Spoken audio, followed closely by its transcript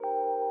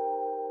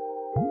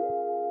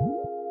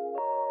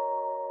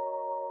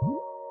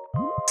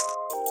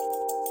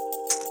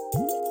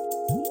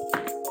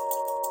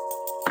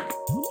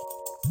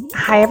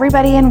Hi,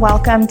 everybody, and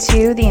welcome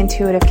to the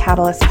Intuitive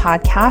Catalyst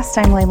podcast.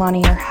 I'm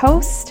Leilani, your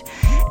host,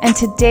 and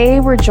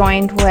today we're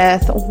joined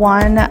with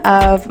one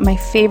of my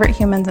favorite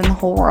humans in the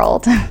whole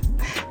world,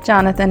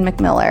 Jonathan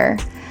McMiller.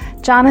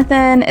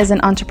 Jonathan is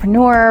an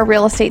entrepreneur,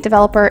 real estate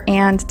developer,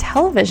 and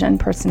television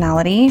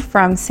personality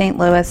from St.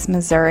 Louis,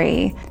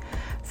 Missouri.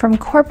 From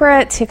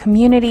corporate to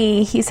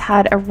community, he's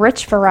had a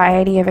rich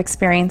variety of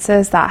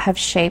experiences that have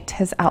shaped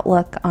his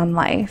outlook on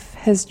life.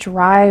 His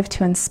drive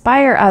to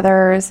inspire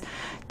others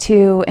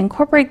to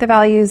incorporate the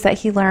values that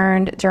he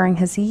learned during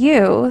his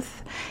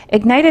youth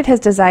ignited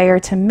his desire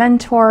to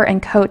mentor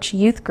and coach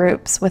youth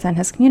groups within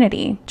his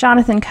community.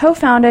 Jonathan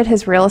co-founded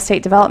his real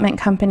estate development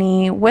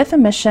company with a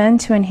mission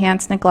to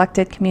enhance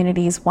neglected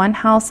communities one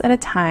house at a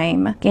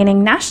time,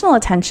 gaining national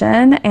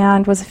attention,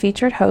 and was a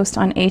featured host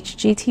on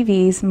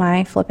HGTV's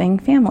My Flipping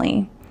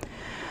Family.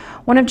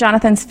 One of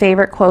Jonathan's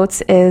favorite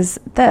quotes is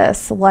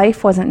this: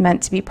 "Life wasn't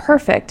meant to be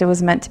perfect, it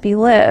was meant to be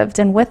lived."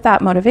 And with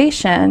that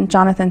motivation,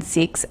 Jonathan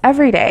seeks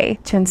every day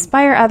to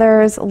inspire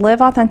others,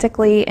 live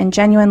authentically and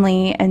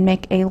genuinely, and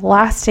make a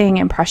lasting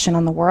impression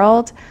on the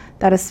world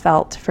that is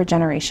felt for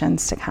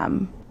generations to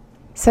come.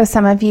 So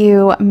some of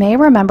you may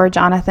remember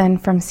Jonathan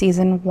from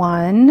season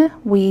 1.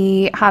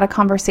 We had a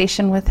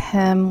conversation with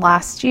him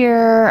last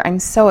year. I'm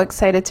so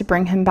excited to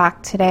bring him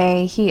back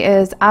today. He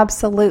is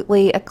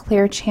absolutely a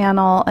clear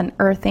channel, an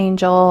earth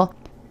angel,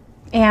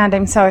 and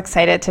I'm so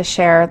excited to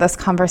share this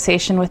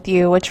conversation with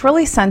you, which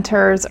really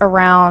centers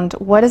around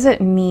what does it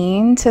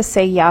mean to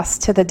say yes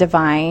to the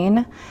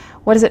divine?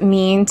 What does it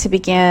mean to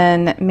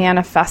begin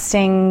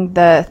manifesting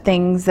the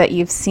things that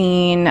you've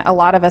seen? A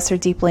lot of us are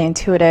deeply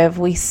intuitive.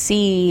 We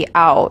see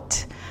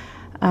out.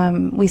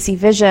 We see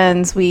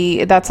visions.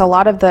 That's a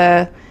lot of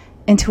the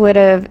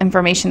intuitive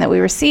information that we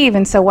receive.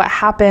 And so what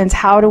happens?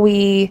 How do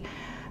we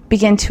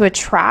begin to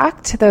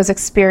attract those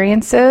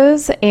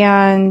experiences?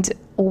 And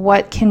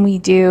what can we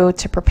do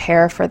to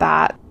prepare for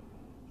that?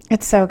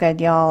 It's so good,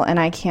 y'all, and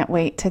I can't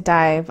wait to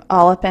dive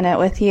all up in it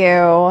with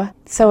you.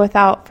 So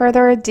without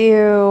further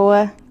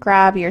ado,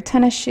 grab your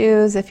tennis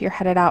shoes if you're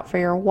headed out for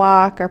your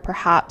walk, or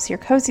perhaps your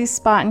cozy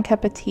spot and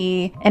cup of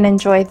tea, and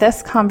enjoy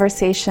this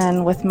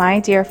conversation with my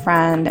dear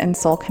friend and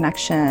soul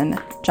connection,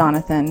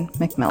 Jonathan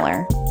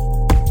McMiller.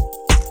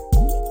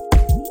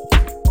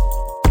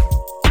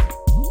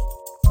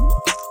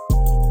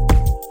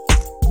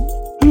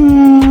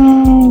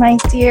 My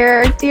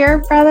dear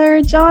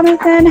brother,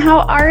 Jonathan,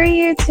 how are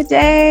you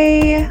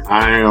today?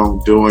 I am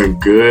doing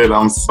good.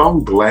 I'm so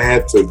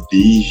glad to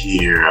be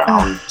here.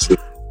 I'm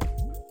just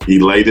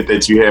elated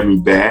that you have me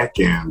back,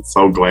 and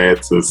so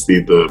glad to see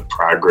the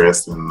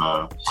progress and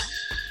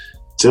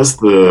just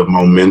the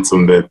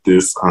momentum that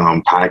this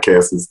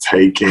podcast is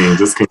taking.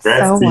 Just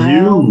congrats to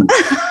you.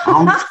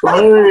 I'm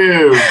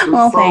sorry.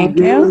 Well, thank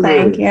you.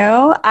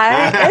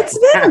 It's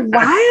been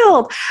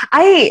wild.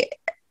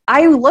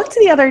 I looked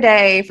the other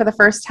day for the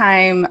first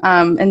time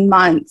in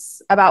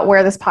months about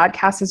where this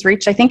podcast has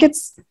reached. I think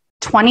it's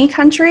 20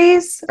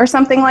 countries or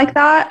something like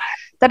that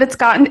it's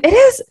gotten. It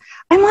is.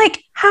 I'm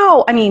like,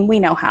 how? I mean, we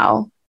know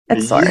how.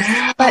 It's source.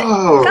 Yeah. But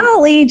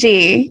golly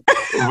gee.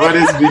 But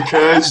it's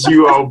because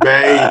you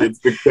obeyed. It's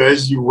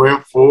because you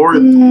went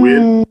forward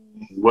with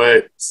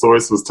what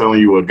source was telling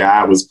you, what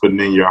God was putting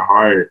in your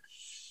heart.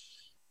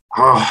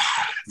 Oh,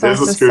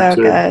 there's a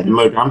scripture. So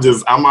look,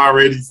 I'm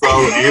already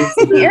so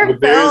into this, but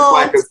there's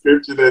like a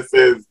scripture that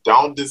says,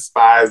 "Don't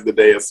despise the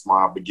day of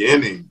small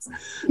beginnings,"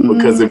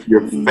 because if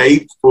you're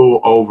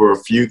faithful over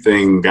a few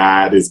things,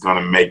 God is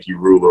going to make you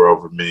ruler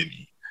over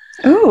many.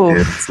 Ooh.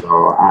 And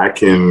so I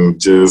can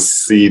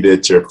just see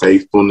that your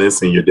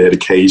faithfulness and your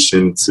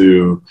dedication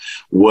to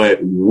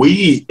what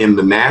we in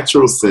the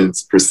natural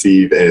sense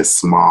perceive as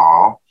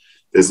small.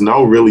 There's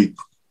no really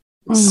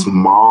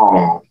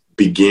small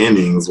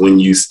beginnings. When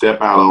you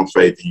step out on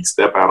faith, you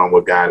step out on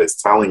what God is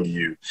telling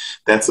you,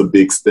 that's a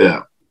big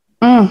step.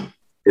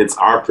 It's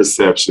our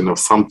perception of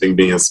something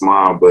being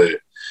small, but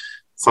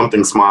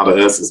something small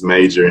to us is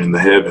major in the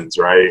heavens,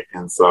 right?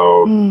 And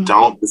so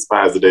don't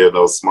despise the day of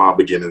those small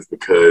beginnings,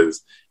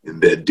 because in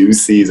that due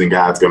season,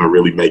 God's going to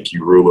really make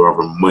you ruler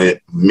over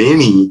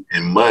many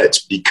and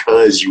much,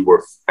 because you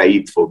were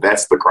faithful.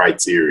 That's the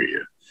criteria.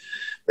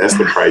 That's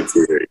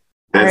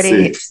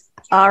it.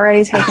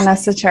 Already taking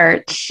us to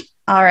church.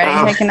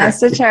 Taking us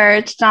to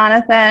church,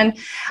 Jonathan.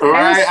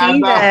 Right, I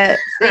received it.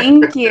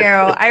 Thank you.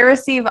 I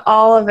receive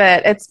all of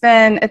it. It's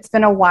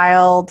been a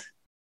wild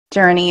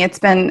journey. It's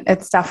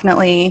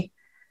definitely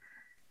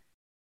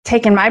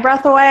taken my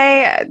breath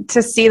away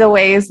to see the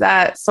ways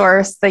that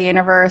source, the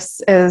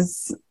universe,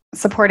 is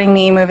supporting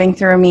me, moving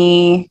through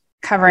me,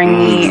 covering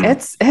me.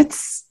 It's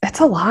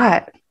a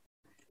lot.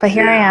 But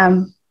here I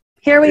am.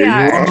 Here we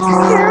are.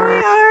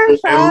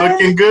 And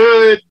looking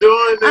good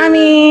doing it. I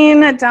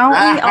mean, don't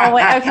we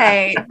always?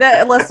 Okay,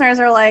 the listeners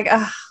are like,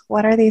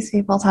 what are these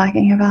people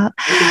talking about?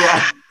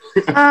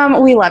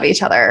 We love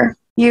each other.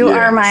 You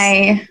are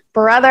my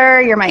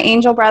brother. You're my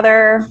angel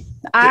brother.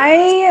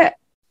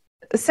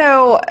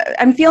 So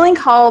I'm feeling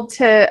called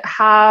to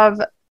have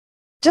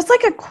just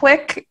like a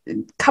quick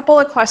couple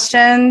of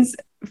questions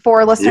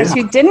for listeners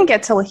who didn't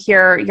get to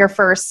hear your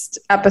first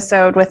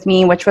episode with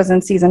me, which was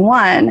in season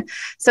 1.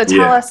 So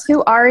tell us,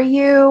 who are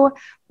you?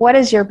 What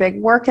is your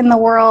big work in the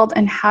world?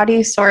 And how do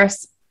you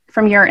source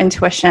from your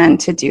intuition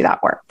to do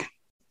that work?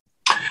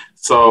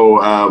 So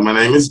my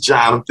name is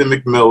Jonathan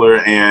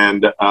McMiller,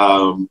 and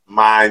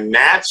my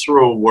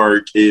natural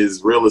work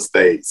is real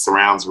estate,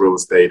 surrounds real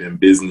estate and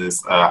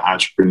business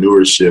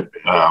entrepreneurship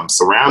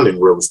surrounding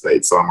real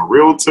estate. So I'm a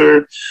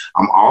realtor.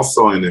 I'm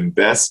also an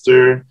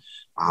investor.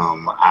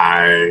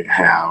 I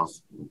have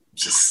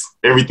just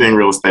everything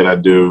real estate I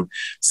do.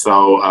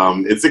 So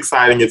it's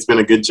exciting. It's been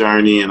a good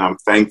journey, and I'm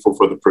thankful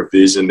for the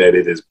provision that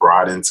it has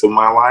brought into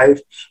my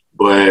life.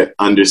 But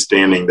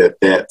understanding that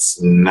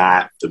that's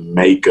not the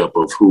makeup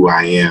of who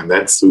I am.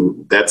 That's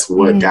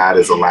what God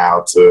has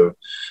allowed to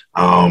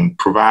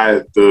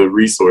provide the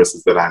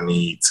resources that I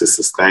need to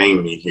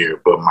sustain me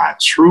here. But my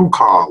true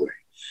calling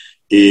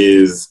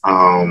is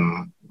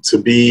to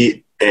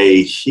be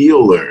a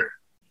healer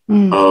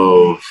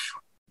of,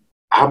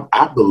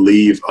 I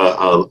believe,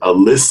 a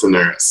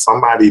listener,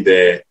 somebody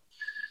that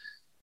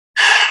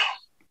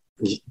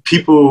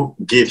people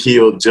get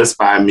healed just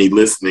by me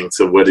listening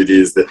to what it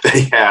is that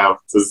they have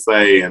to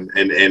say, and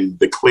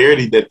the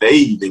clarity that they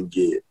even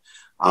get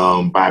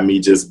by me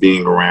just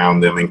being around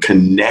them and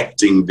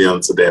connecting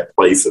them to that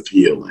place of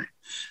healing.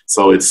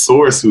 So it's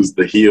Source who's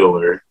the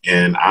healer,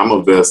 and I'm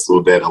a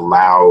vessel that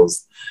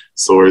allows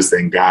Source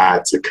and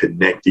God to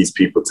connect these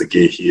people to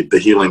get the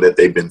healing that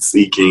they've been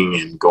seeking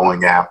and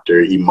going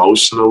after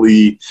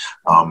emotionally,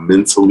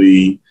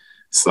 mentally.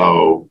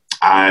 So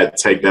I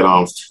take that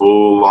on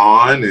full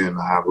on, and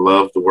I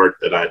love the work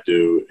that I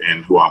do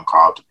and who I'm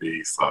called to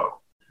be. So,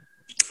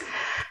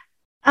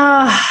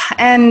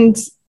 and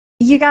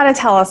you got to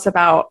tell us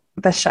about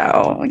the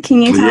show.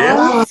 Can you tell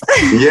us?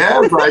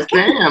 Yes,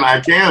 I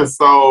can.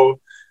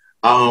 So,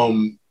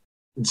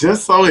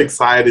 just so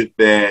excited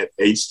that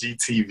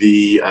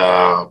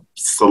HGTV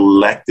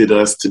selected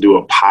us to do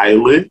a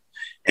pilot,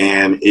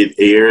 and it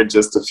aired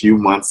just a few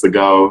months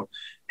ago,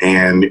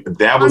 and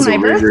that was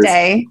on my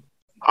birthday.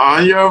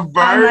 On your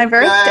birthday. On my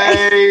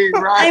birthday.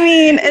 Right. I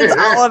mean, it's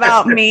all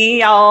about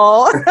me,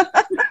 y'all.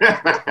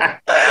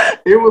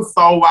 It was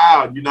so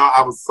wild. You know,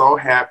 I was so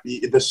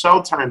happy. The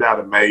show turned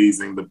out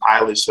amazing. The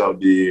pilot show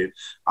did.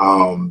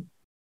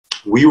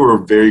 We were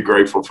very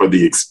grateful for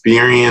the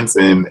experience.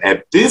 And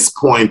at this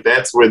point,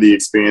 that's where the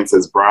experience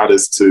has brought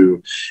us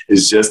to,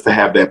 is just to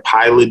have that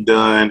pilot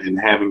done and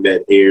having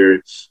that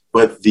aired.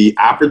 But the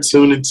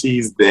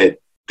opportunities that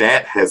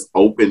has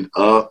opened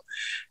up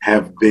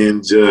have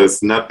been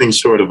just nothing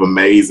short of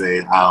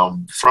amazing.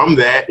 From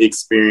that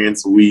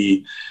experience,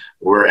 we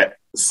were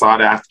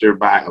sought after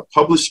by a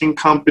publishing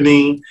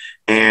company.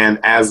 And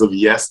as of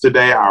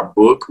yesterday, our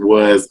book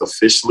was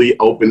officially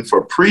open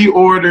for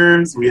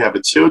pre-orders. We have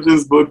a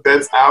children's book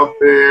that's out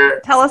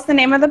there. Tell us the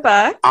name of the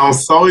book. I'm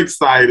so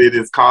excited.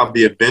 It's called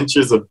The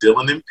Adventures of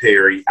Dylan and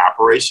Perry,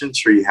 Operation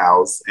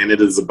Treehouse. And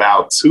it is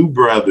about 2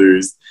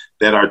 brothers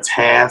that are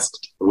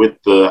tasked with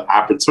the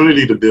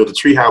opportunity to build a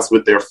treehouse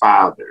with their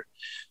father.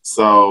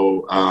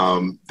 So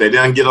they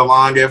didn't get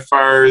along at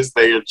first.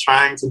 They are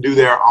trying to do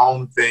their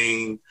own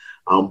thing,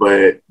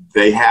 but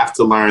they have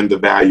to learn the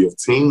value of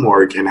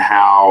teamwork and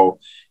how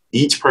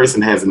each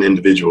person has an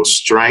individual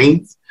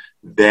strength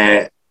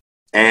that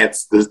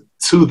adds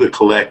to the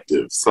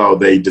collective. So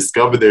they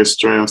discover their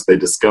strengths, they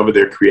discover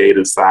their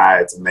creative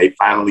sides, and they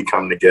finally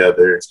come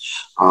together.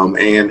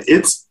 And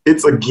it's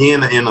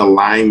again in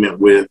alignment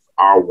with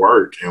our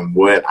work and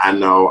what I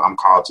know I'm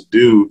called to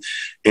do.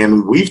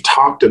 And we've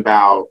talked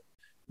about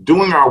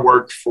doing our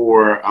work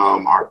for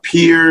our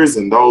peers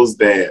and those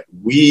that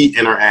we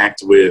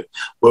interact with,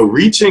 but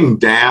reaching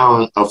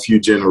down a few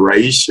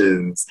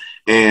generations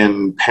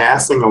and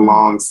passing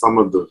along some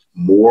of the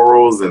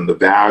morals and the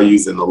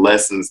values and the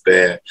lessons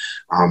that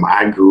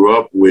I grew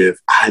up with.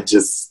 I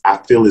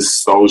feel is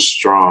so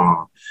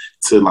strong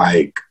to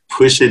like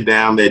push it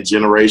down that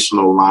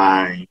generational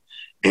line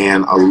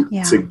and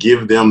to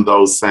give them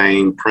those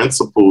same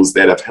principles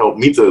that have helped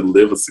me to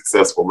live a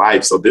successful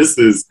life. So this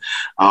is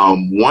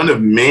one of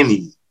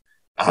many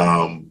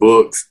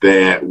books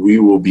that we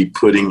will be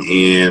putting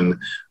in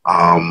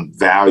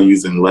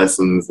values and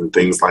lessons and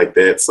things like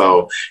that.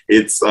 So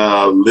it's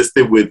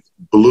listed with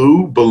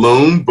Blue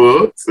Balloon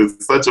Books.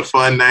 It's such a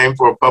fun name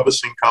for a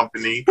publishing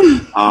company.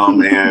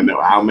 And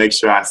I'll make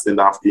sure I send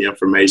off the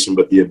information.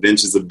 But The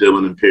Adventures of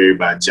Dylan and Perry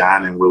by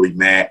John and Willie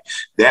Mack,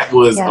 that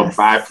was a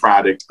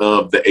byproduct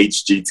of the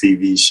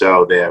HGTV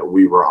show that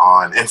we were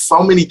on. And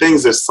so many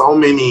things, there's so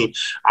many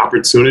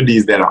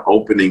opportunities that are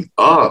opening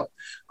up.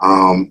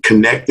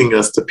 Connecting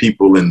us to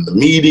people in the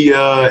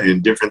media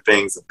and different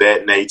things of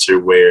that nature,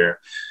 where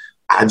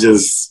I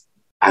just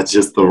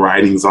the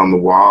writing's on the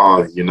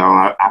wall, you know,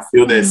 I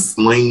feel that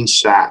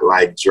slingshot,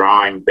 like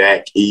drawing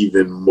back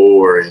even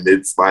more. And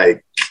it's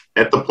like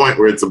at the point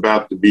where it's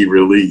about to be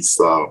released.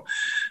 So,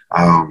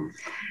 I'm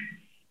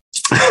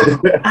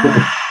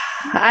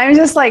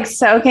just like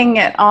soaking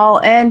it all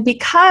in,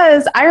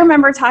 because I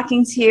remember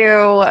talking to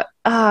you,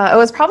 it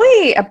was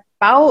probably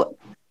about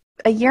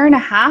a year and a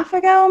half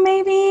ago,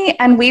 maybe.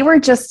 And we were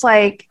just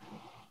like,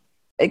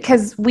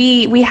 because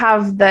we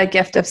have the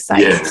gift of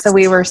sight. Yes. So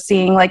we were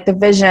seeing like the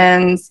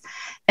visions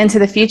into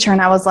the future.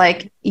 And I was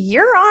like,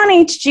 you're on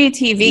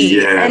HGTV.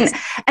 Yes.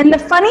 And the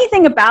funny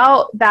thing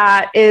about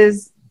that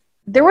is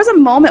there was a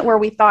moment where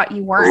we thought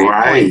you weren't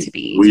going to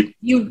be.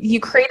 You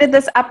created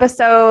this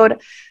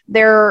episode.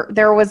 There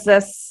was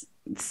this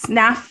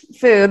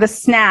snafu, the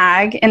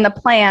snag in the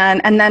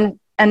plan. And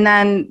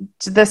then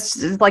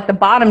this, like, the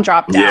bottom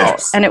dropped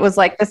out. And it was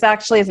like, this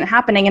actually isn't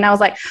happening. And I was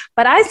like,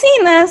 but I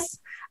seen this.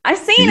 I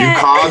seen it. You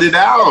called it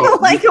out.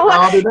 Like, you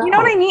know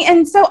what I mean?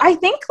 And so I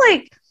think,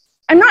 like,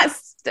 I'm not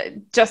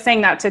just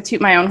saying that to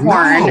toot my own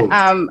horn.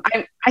 No.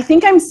 I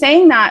think I'm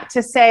saying that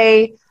to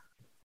say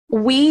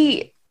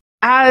we,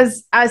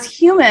 as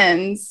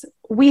humans,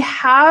 we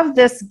have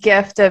this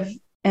gift of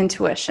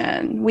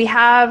intuition. We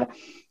have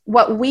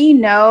what we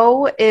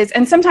know is,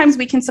 and sometimes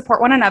we can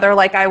support one another,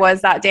 like I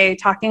was that day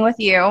talking with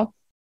you.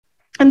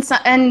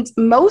 And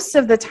most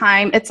of the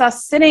time it's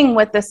us sitting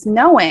with this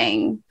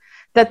knowing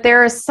that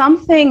there is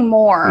something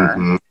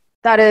more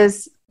that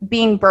is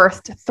being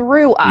birthed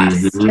through us.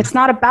 It's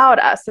not about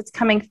us. It's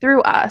coming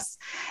through us.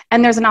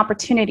 And there's an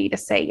opportunity to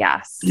say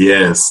yes.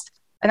 Yes.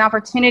 An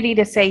opportunity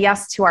to say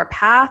yes to our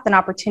path, an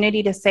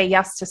opportunity to say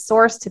yes to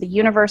source, to the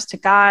universe, to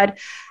God.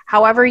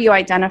 However you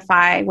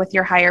identify with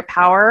your higher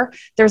power,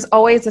 there's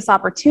always this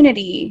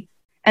opportunity.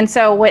 And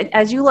so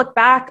as you look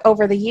back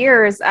over the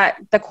years,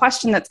 the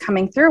question that's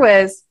coming through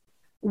is,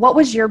 what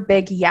was your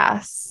big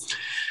yes?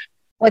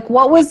 Like,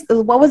 what was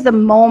the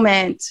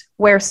moment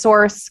where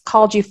Source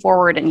called you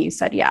forward and you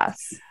said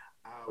yes?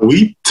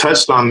 We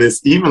touched on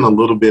this even a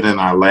little bit in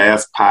our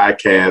last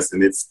podcast,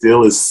 and it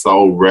still is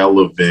so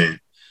relevant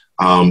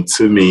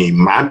to me.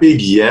 My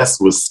big yes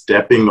was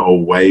stepping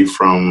away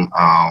from,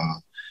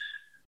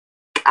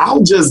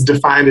 I'll just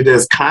define it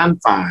as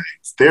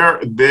confines.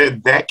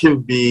 That can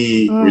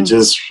be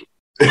just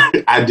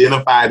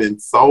identified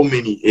in so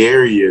many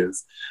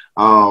areas.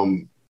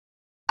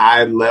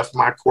 I left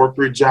my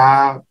corporate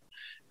job.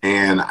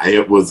 And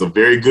it was a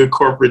very good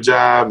corporate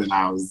job, and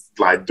I was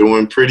like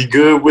doing pretty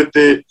good with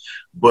it.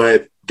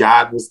 But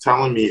God was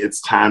telling me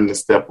it's time to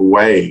step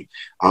away.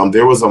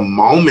 There was a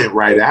moment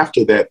right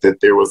after that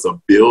there was a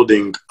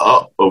building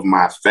up of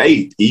my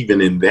faith,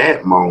 even in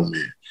that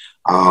moment.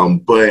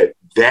 But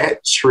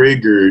that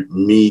triggered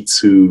me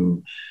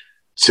to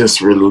just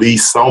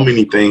release so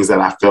many things that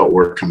I felt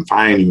were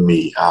confining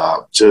me,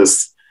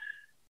 just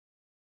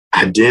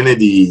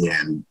identity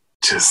and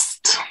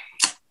just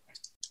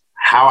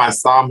how I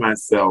saw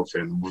myself,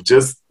 and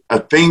just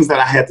things that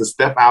I had to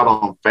step out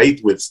on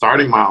faith with,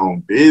 starting my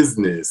own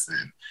business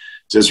and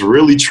just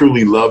really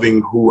truly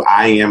loving who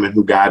I am and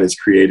who God has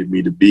created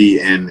me to be,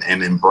 and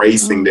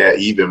embracing that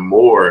even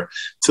more,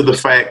 to the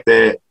fact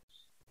that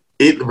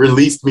it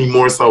released me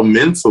more so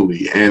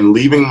mentally. And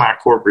leaving my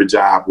corporate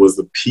job was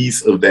a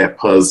piece of that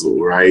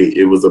puzzle, right?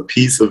 It was a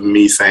piece of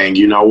me saying,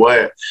 you know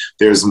what,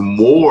 there's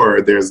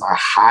more, there's a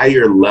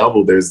higher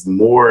level, there's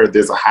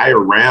a higher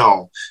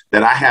realm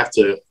that I have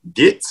to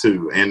get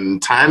to.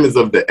 And time is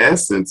of the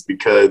essence,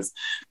 because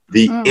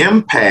the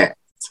impact,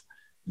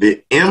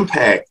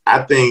 I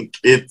think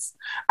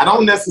I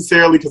don't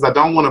necessarily, because I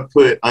don't want to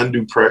put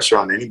undue pressure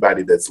on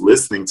anybody that's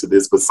listening to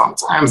this, but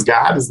sometimes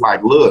God is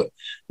like, look,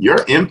 your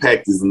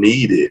impact is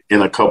needed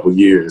in a couple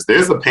years.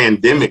 There's a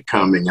pandemic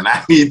coming, and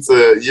I need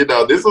to,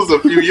 this was a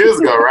few years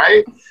ago,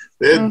 right?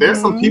 There's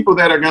some people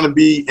that are going to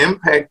be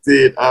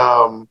impacted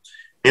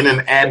in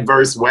an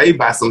adverse way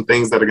by some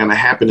things that are going to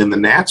happen in the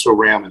natural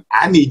realm. And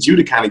I need you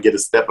to kind of get a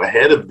step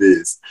ahead of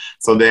this,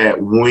 so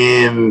that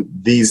when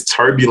these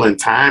turbulent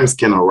times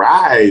can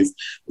arise,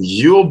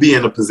 you'll be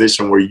in a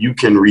position where you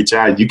can reach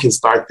out. You can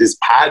start this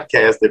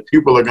podcast that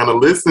people are going to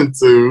listen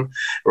to,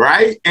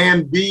 right?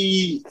 And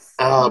be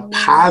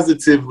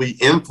positively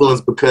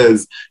influenced,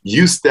 because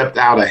you stepped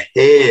out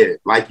ahead.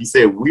 Like you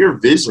said, we're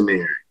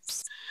visionaries.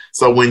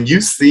 So when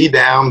you see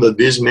down the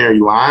visionary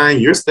line,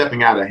 you're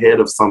stepping out ahead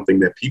of something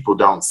that people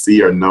don't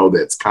see or know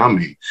that's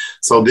coming.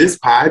 So this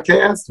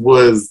podcast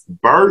was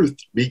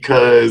birthed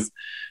because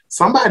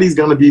somebody's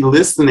going to be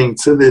listening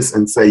to this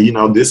and say,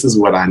 this is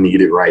what I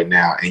needed right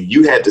now. And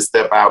you had to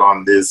step out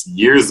on this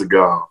years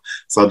ago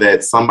so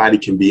that somebody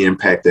can be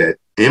impacted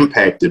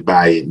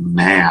by it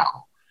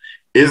now.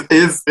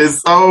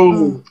 It's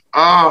so,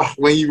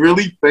 when you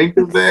really think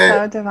of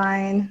that. So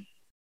divine.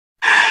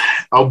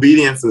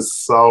 Obedience is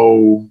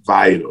so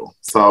vital.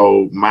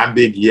 So my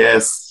big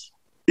yes,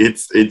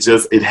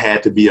 it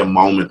had to be a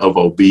moment of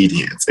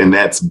obedience. And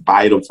that's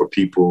vital for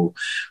people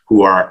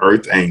who are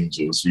earth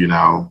angels,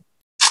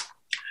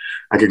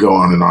 I could go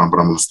on and on,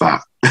 but I'm going to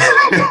stop.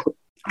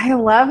 I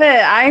love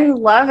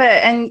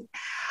it. And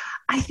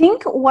I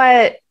think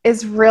what's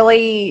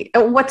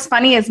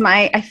funny is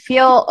I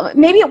feel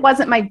maybe it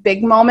wasn't my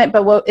big moment,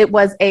 but what it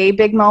was a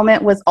big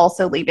moment was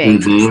also leaving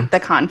the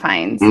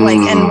confines.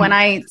 And when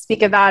I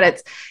speak of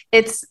that,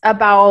 it's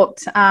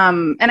about,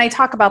 and I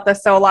talk about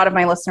this, so a lot of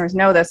my listeners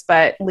know this,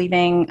 but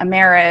leaving a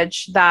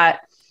marriage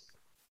that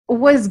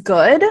was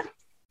good,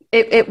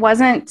 it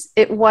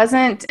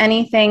wasn't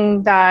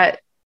anything that,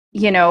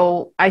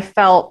 I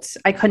felt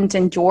I couldn't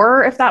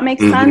endure, if that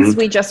makes sense.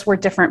 We just were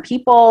different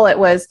people.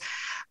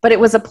 But it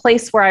was a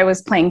place where I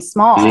was playing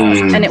small,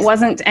 and it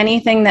wasn't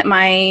anything that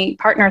my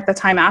partner at the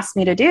time asked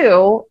me to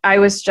do. I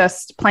was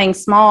just playing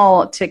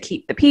small to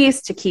keep the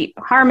peace, to keep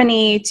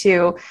harmony,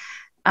 to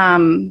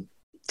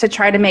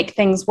try to make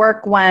things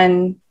work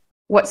when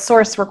what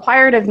source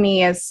required of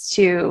me is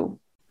to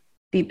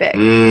be big.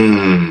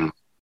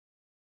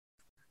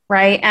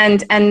 Right.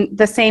 And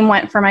the same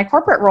went for my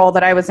corporate role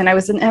that I was in. I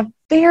was in a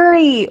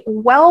very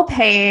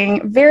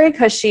well-paying, very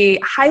cushy,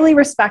 highly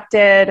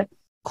respected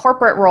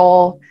corporate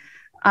role.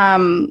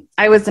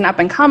 I was an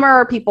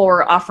up-and-comer. People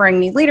were offering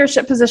me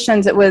leadership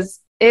positions. It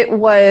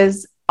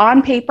was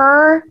on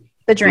paper,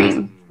 the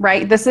dream,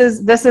 right? This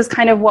is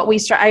kind of what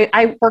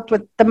I worked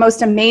with I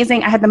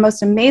had the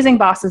most amazing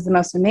bosses, the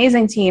most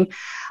amazing team.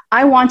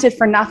 I wanted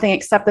for nothing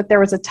except that there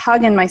was a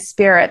tug in my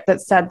spirit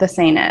that said, this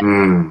ain't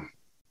it.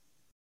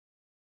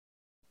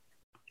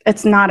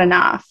 It's not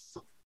enough.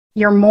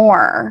 You're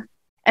more.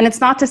 And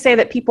it's not to say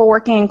that people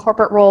working in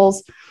corporate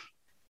roles,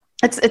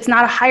 it's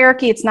not a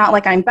hierarchy. It's not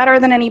like I'm better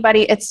than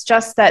anybody. It's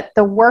just that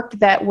the work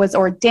that was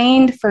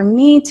ordained for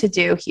me to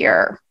do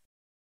here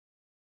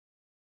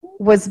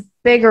was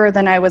bigger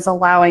than I was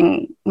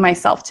allowing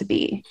myself to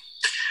be.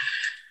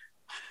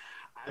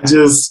 I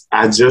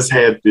just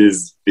had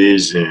this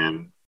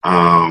vision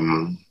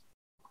of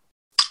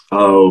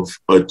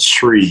a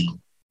tree,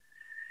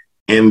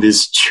 and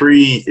this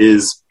tree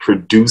is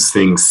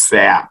producing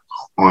sap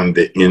on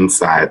the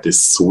inside,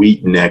 this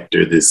sweet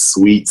nectar, this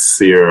sweet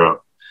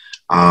syrup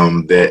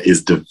that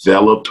is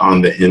developed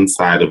on the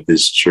inside of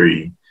this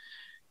tree.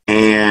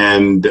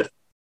 And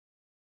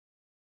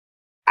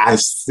I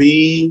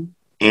see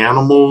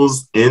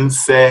animals,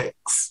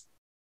 insects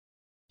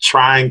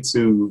trying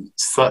to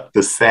suck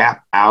the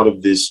sap out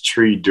of this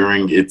tree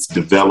during its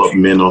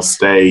developmental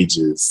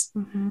stages.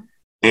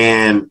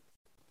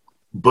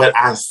 But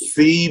I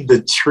see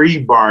the tree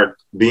bark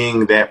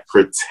being that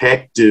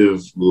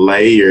protective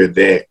layer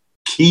that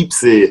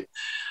keeps it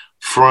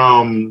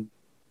from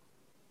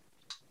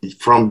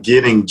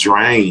getting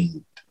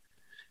drained.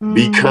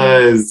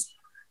 Because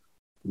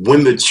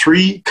when the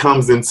tree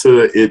comes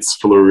into its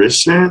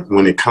flourishing,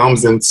 when it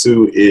comes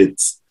into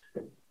its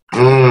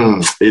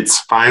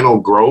final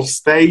growth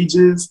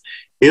stages,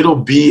 it'll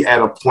be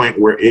at a point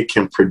where it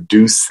can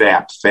produce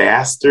sap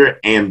faster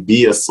and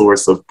be a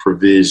source of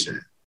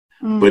provision.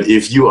 But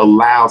if you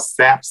allow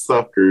sap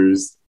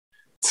suckers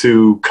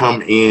to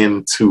come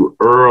in too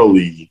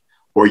early,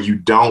 or you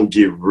don't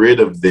get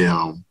rid of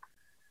them,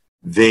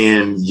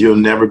 then you'll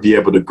never be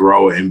able to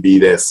grow and be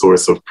that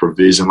source of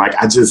provision. Like,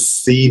 I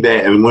just see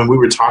that. And when we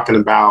were talking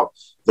about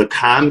the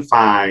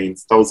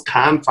confines, those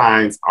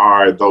confines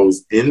are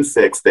those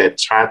insects that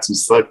try to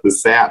suck the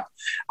sap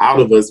out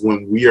of us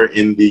when we are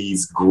in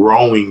these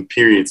growing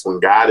periods, when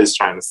God is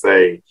trying to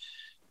say,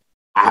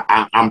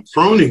 I'm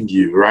pruning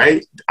you,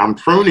 right? I'm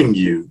pruning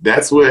you.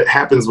 That's what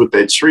happens with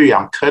that tree.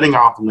 I'm cutting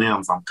off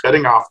limbs. I'm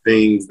cutting off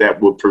things that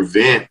will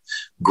prevent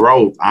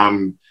growth.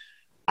 I'm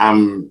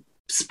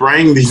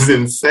spraying these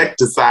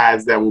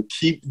insecticides that will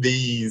keep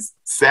these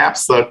sap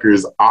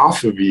suckers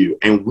off of you.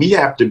 And we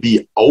have to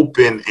be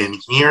open and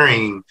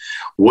hearing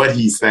what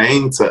he's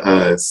saying to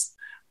us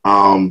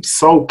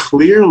so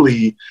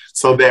clearly,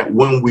 so that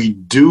when we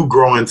do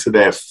grow into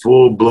that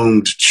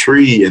full-bloomed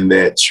tree, and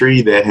that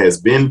tree that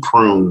has been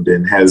pruned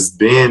and has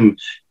been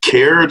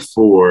cared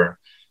for,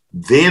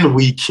 then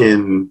we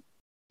can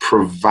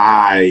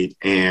provide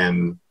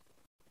and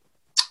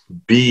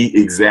be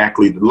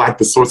exactly like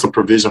the source of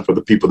provision for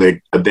the people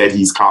that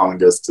he's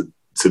calling us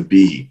to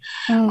be,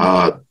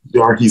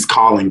 or he's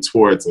calling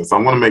towards us. I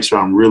want to make sure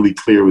I'm really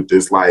clear with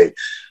this. Like,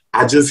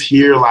 I just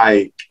hear,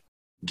 like,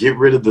 get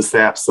rid of the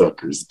sap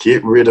suckers.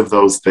 Get rid of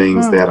those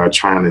things that are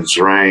trying to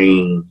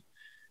drain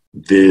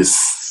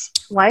this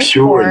life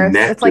pure force.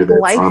 nectar it's like that's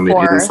life on the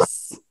force,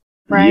 inside.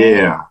 right?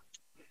 Yeah.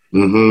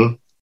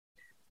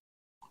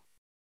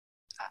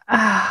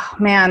 Oh,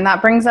 man,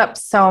 that brings up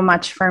so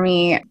much for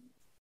me.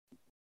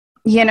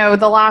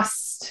 The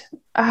last,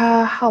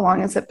 how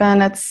long has it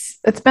been? It's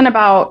been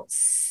about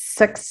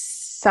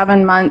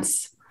 6-7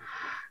 months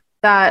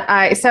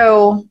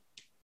so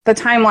the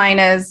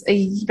timeline is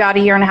about a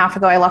year and a half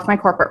ago, I left my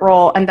corporate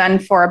role. And then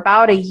for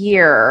about a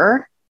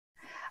year,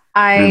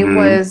 I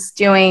was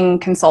doing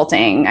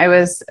consulting. It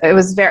was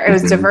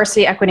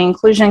diversity, equity,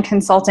 inclusion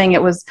consulting.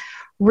 It was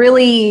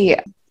really,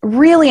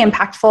 really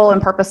impactful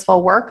and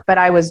purposeful work, but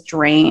I was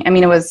drained. I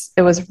mean, it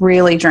was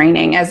really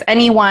draining. As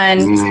any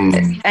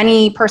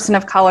person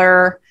of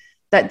color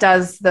that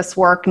does this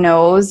work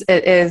knows,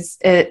 it's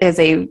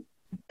a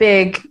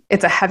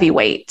heavy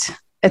weight.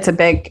 It's a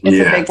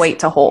big weight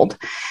to hold.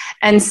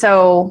 And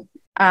so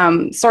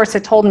Source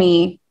had told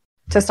me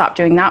to stop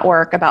doing that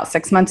work about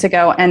 6 months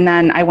ago. And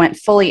then I went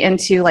fully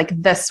into like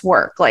this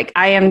work. Like,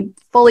 I am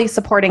fully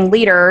supporting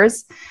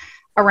leaders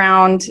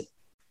around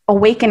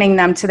awakening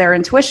them to their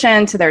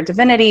intuition, to their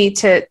divinity,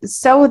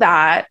 so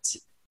that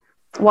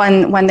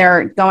when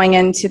they're going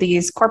into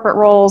these corporate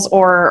roles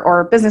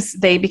or business,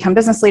 they become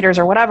business leaders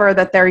or whatever,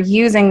 that they're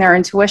using their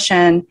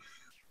intuition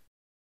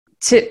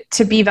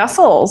to be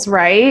vessels,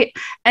 right?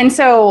 And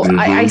so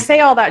I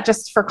say all that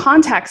just for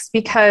context,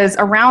 because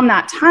around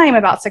that time,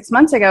 about 6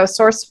 months ago,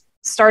 Source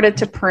started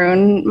to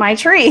prune my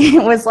tree.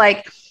 It was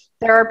like,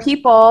 there are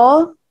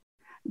people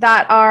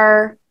that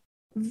are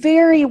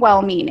very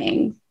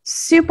well-meaning,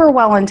 super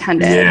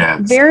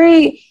well-intended,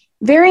 very,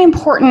 very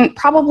important,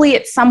 probably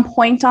at some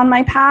point on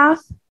my path,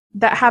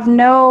 that have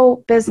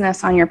no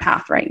business on your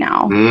path right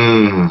now.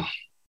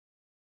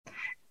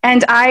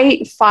 And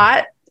I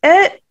fought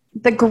it.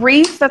 The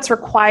grief that's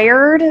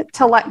required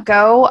to let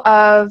go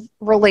of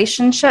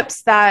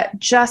relationships that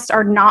just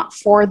are not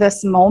for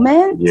this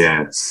moment.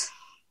 Yes.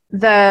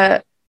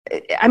 I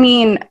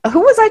mean, who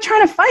was I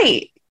trying to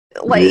fight?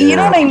 Like, you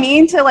know what I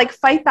mean? To like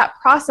fight that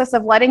process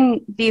of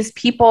letting these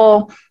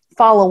people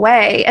fall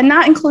away. And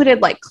that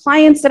included like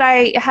clients that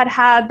I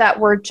had that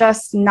were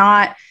just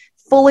not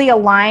fully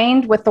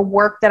aligned with the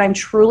work that I'm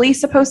truly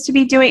supposed to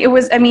be doing. It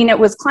was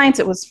clients,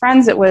 it was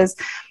friends, it was,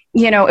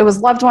 it was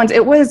loved ones.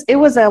 It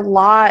was a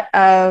lot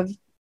of,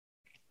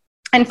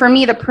 and for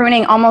me, the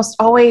pruning almost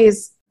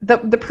always, the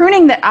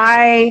pruning that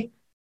I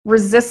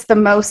resist the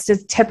most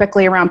is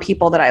typically around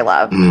people that I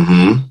love.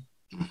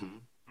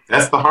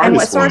 That's the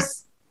hardest one.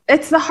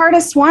 It's the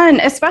hardest one,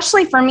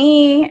 especially for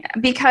me,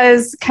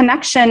 because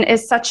connection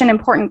is such an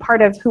important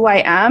part of who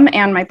I am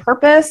and my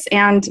purpose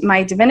and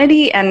my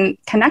divinity and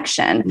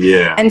connection.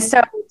 Yeah. And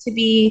so to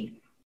be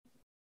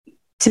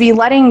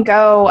letting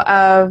go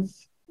of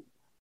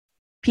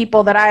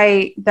people that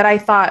I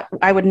thought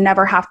I would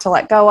never have to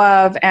let go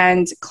of,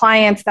 and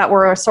clients that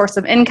were a source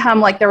of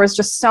income, like there was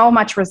just so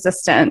much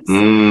resistance.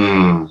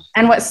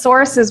 And what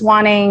Source is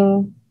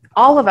wanting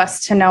all of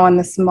us to know in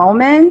this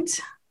moment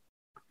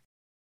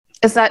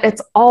is that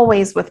it's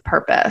always with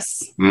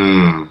purpose.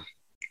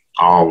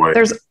 Always.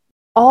 There's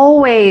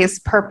always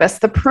purpose.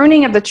 The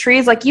pruning of the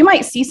trees, like you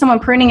might see someone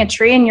pruning a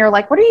tree and you're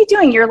like, what are you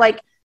doing? You're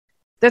like,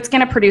 that's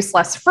going to produce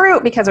less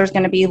fruit because there's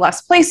going to be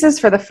less places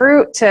for the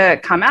fruit to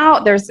come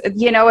out. There's,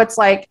 it's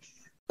like,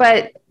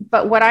 but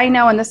what I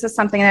know, and this is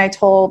something that I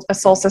told a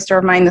soul sister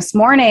of mine this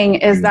morning,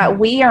 is that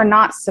we are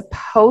not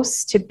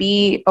supposed to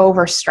be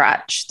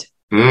overstretched.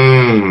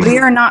 We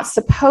are not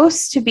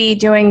supposed to be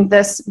doing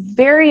this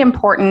very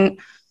important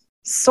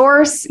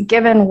source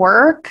given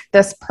work,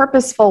 this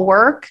purposeful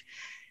work.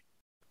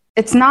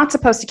 It's not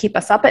supposed to keep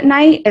us up at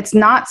night. It's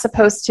not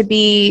supposed to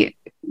be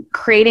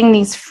creating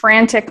these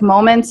frantic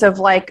moments of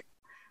like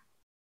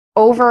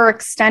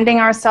overextending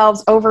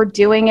ourselves,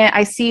 overdoing it.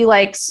 I see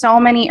like so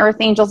many earth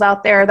angels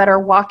out there that are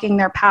walking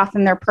their path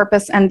and their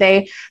purpose, and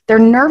their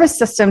nervous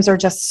systems are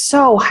just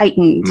so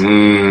heightened.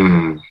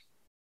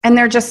 And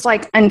they're just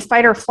like in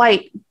fight or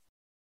flight.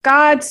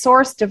 God,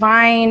 source,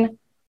 divine,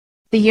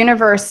 the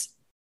universe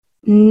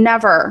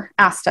never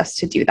asked us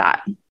to do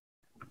that.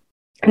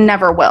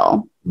 Never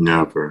will.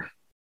 Never.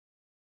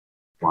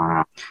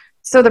 Wow.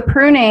 So the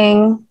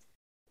pruning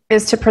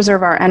is to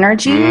preserve our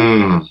energy.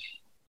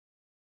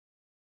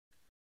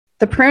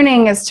 The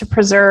pruning is to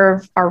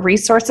preserve our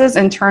resources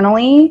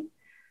internally.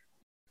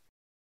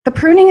 The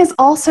pruning is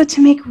also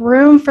to make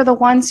room for the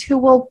ones who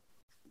will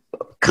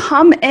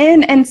come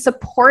in and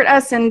support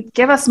us and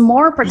give us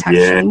more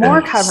protection,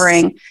 more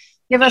covering,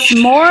 give us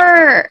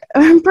more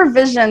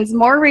provisions,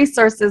 more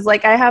resources.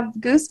 Like I have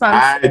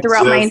goosebumps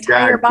throughout my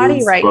entire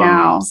body right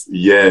now.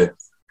 Yes.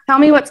 Tell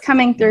me what's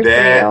coming through for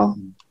you.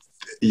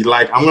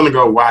 Like, I'm going to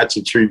go watch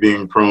a tree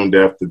being pruned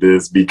after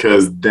this,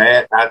 because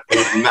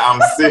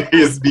I'm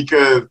serious,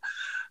 because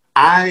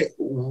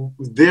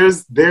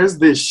there's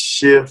this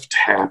shift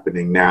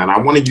happening now, and I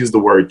want to use the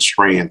word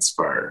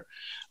transfer.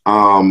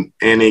 And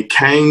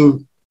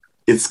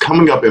it's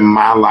coming up in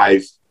my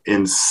life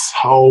in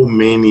so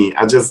many,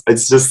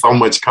 it's just so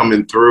much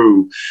coming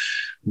through.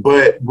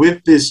 But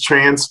with this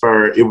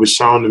transfer, it was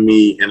shown to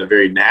me in a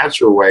very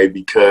natural way,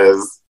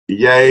 because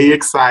yay,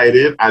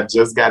 excited. I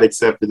just got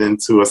accepted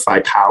into a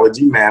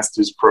psychology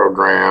master's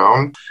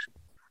program.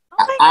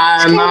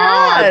 I know.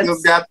 I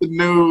just got the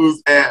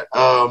news at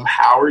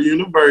Howard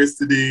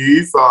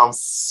University, so I'm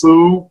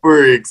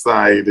super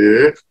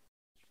excited.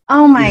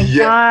 Oh my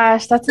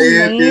gosh, that's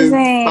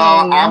amazing. So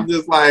I'm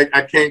just like,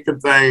 I can't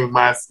contain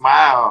my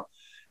smile.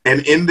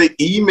 And in the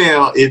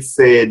email, it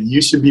said,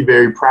 you should be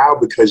very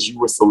proud because you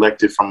were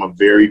selected from a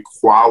very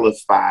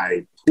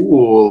qualified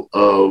pool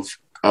of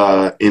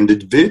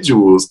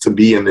individuals to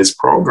be in this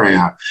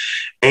program.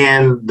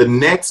 And the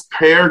next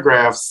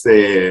paragraph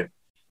said,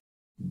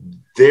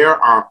 there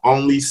are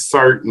only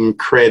certain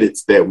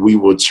credits that we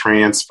will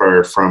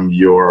transfer from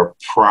your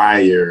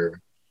prior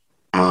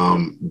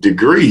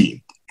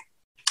degree.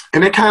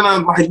 And it kind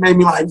of like made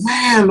me like,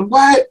 man,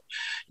 what?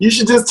 You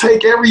should just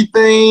take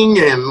everything,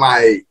 and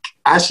like,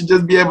 I should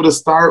just be able to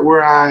start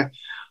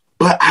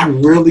but I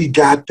really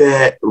got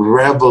that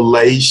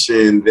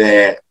revelation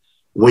that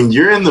when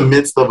you're in the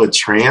midst of a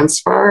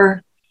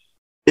transfer,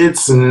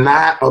 it's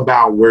not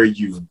about where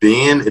you've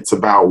been, it's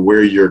about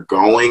where you're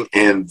going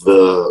and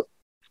the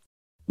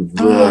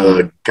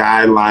the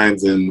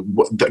guidelines and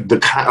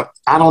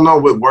I don't know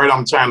what word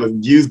I'm trying to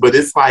use, but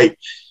it's like,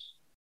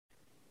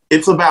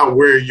 it's about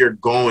where you're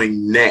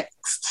going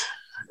next,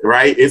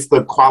 right? It's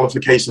the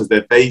qualifications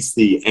that they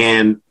see.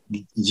 And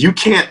you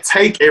can't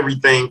take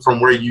everything from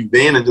where you've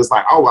been and just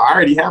like, oh, well, I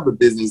already have a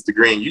business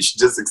degree and you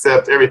should just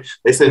accept everything.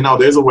 They said, no,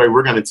 there's a way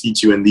we're going to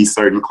teach you in these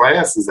certain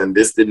classes. And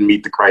this didn't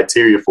meet the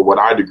criteria for what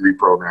our degree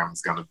program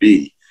is going to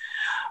be.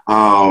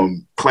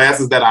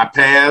 Classes that I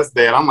passed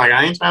that I'm like,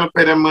 I ain't trying to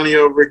pay that money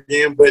over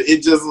again. But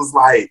it just was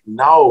like,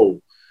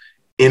 no,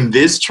 in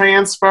this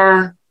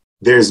transfer,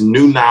 there's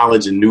new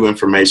knowledge and new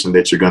information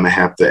that you're going to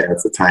have to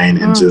ascertain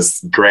and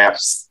just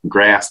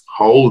grasp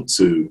hold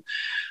to.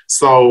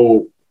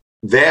 So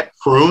that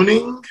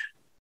pruning,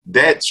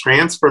 that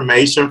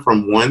transformation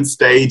from one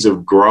stage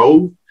of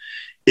growth,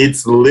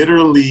 it's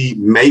literally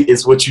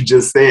it's what you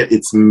just said.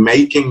 It's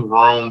making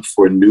room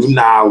for new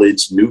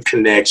knowledge, new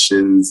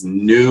connections,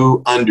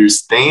 new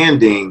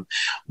understanding,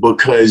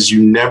 because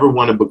you never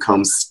want to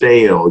become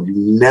stale. You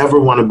never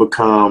want to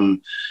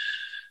become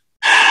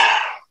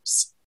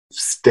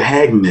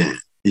stagnant,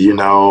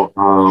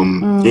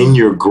 in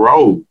your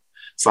growth.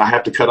 So I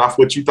have to cut off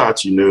what you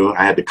thought you knew.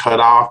 I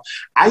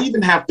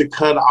even have to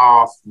cut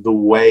off the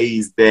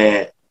ways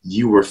that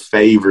you were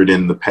favored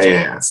in the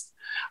past,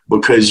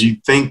 because you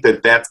think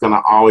that that's going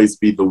to always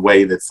be the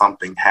way that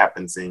something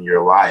happens in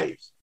your life.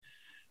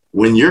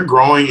 When you're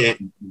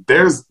growing,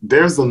 there's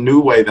a new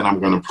way that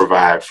I'm going to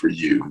provide for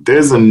you.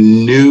 There's a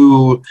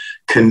new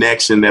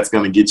connection that's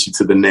going to get you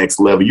to the next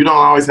level. You don't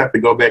always have to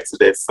go back to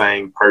that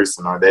same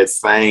person or that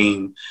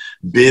same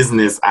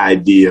business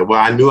idea.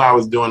 Well, I knew I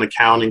was doing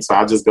accounting, so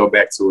I'll just go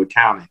back to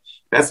accounting.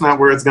 That's not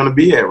where it's going to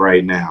be at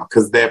right now,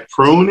 because that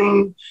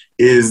pruning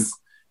is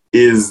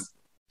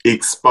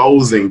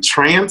exposing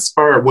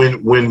transfer.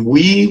 When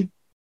we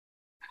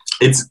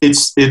I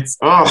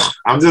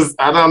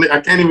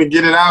can't even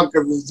get it out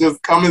because it's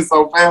just coming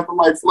so fast. I'm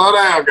like, slow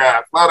down,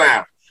 guys, slow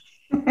down.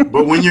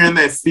 But when you're in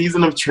that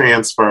season of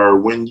transfer,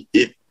 when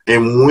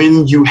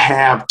you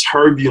have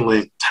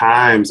turbulent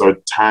times or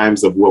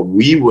times of what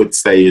we would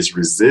say is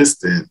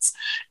resistance,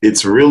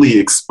 it's really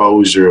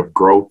exposure of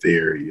growth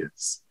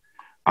areas.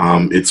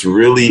 It's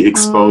really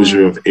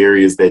exposure of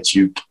areas that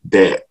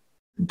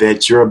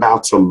you're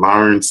about to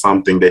learn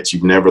something that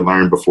you've never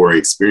learned before,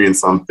 experience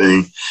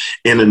something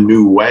in a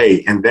new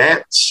way. And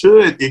that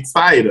should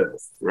excite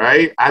us,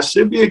 right? I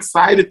should be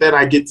excited that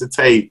I get to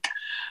take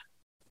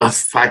a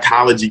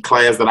psychology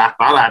class that I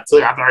thought I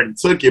took. I already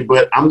took it,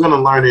 but I'm going to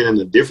learn it in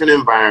a different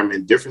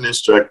environment, different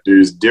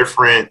instructors,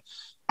 different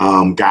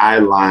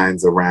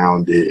guidelines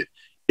around it.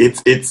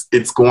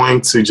 It's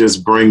going to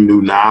just bring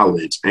new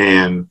knowledge.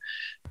 And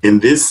in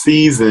this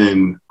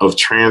season of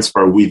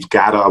transfer, we've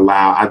got to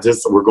allow,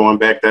 we're going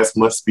back. That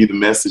must be the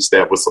message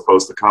that was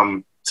supposed to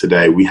come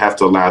today. We have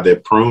to allow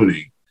that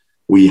pruning.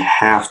 We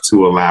have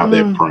to allow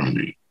that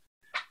pruning.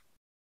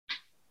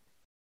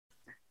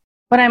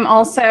 But I'm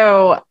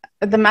also,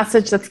 the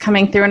message that's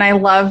coming through, and I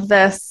love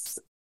this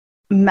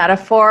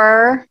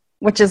metaphor,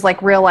 which is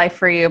like real life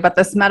for you, but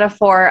this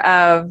metaphor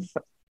of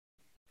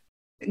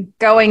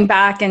going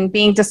back and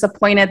being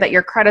disappointed that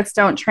your credits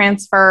don't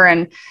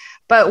transfer.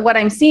 But what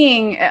I'm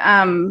seeing,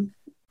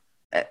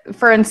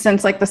 for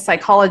instance, like the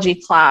psychology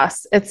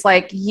class, it's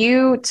like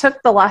you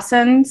took the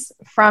lessons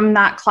from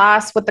that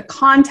class with the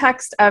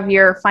context of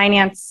your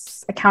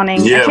finance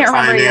accounting. I can't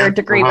remember your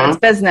degree, but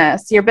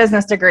it's your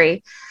business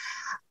degree.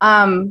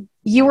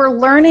 You were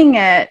learning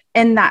it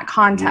in that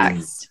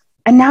context.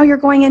 And now you're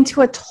going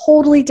into a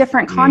totally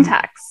different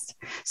context.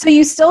 So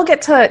you still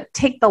get to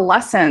take the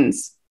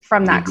lessons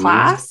from that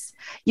class.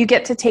 You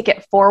get to take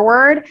it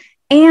forward.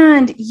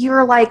 And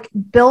you're like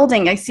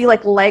building, I see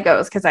like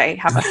Legos, because I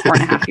have a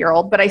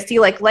 4.5-year-old, but I see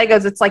like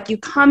Legos. It's like you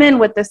come in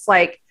with this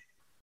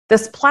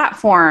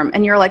platform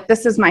and you're like,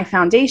 this is my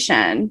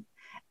foundation.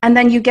 And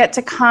then you get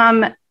to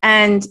come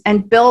and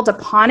build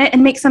upon it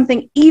and make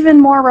something even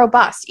more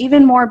robust,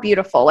 even more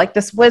beautiful, like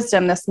this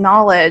wisdom, this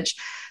knowledge.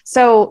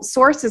 So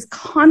Source is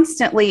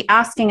constantly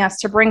asking us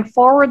to bring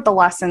forward the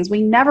lessons.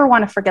 We never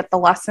want to forget the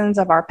lessons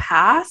of our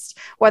past,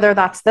 whether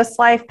that's this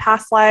life,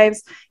 past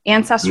lives,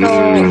 ancestral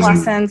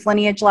lessons,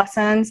 lineage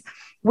lessons.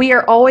 We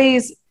are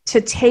always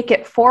to take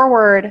it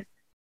forward,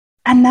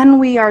 and then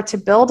we are to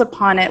build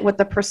upon it with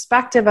the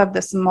perspective of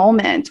this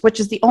moment, which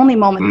is the only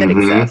moment that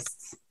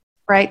exists,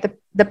 right?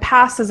 The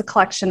past is a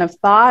collection of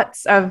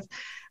thoughts, of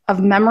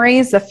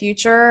memories, the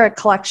future, a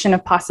collection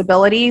of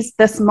possibilities.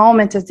 This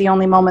moment is the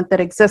only moment that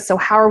exists. So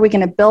how are we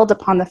going to build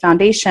upon the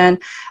foundation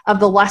of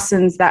the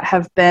lessons that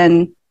have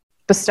been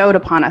bestowed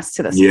upon us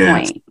to this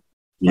point?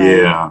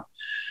 Yeah.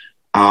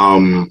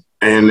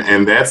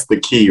 And that's the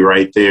key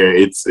right there.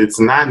 It's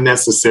not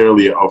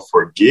necessarily a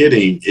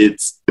forgetting.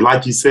 It's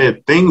like you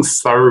said, things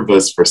serve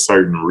us for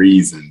certain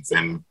reasons.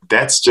 And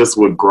that's just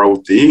what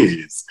growth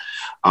is.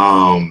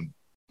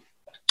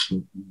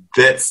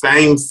 That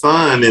same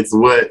sun is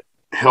what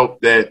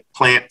help that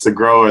plant to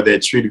grow or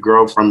that tree to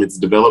grow from its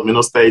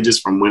developmental stages,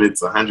 from when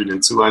it's 100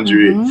 and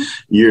 200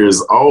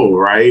 years old,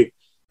 right?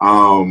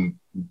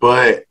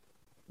 But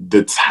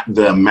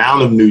the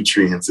amount of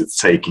nutrients it's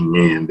taking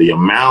in, the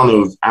amount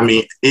of,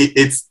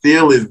 it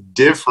still is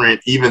different,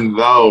 even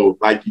though,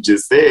 like you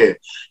just said,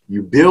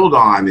 you build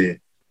on it,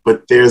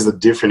 but there's a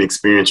different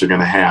experience you're going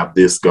to have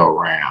this go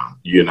round,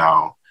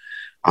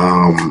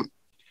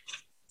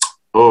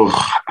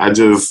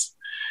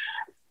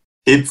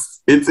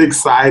 it's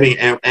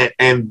exciting.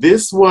 And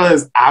this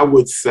was, I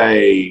would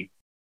say,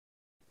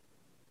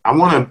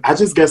 I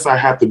just guess I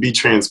have to be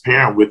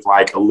transparent with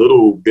like a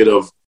little bit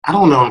of, I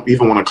don't know,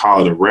 even want to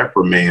call it a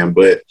reprimand,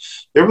 but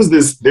there was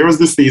this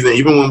season,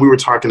 even when we were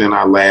talking in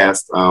our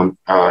last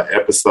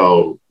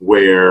episode,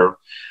 where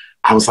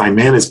I was like,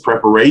 man, it's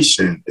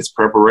preparation. It's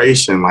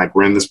preparation. Like,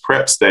 we're in this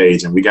prep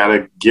stage and we got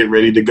to get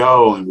ready to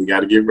go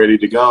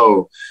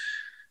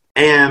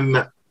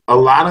And a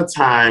lot of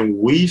time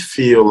we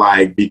feel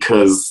like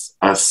because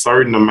a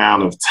certain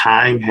amount of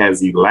time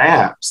has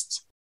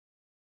elapsed,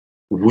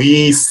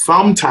 we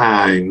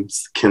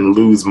sometimes can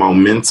lose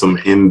momentum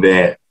in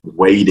that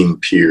waiting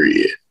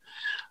period.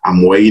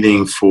 I'm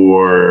waiting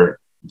for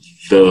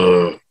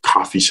the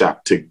coffee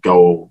shop to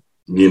go,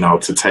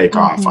 to take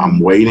off. I'm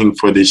waiting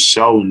for this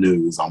show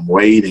news. I'm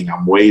waiting.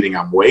 And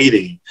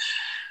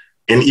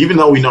even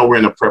though we know we're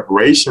in a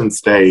preparation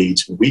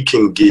stage, we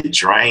can get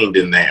drained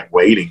in that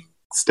waiting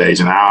stage.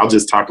 And I'll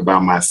just talk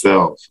about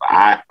myself.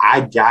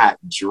 I got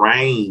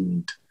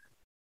drained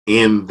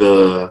in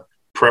the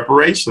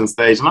preparation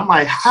stage. And I'm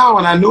like, how?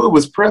 And I knew it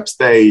was prep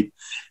stage.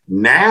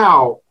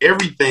 Now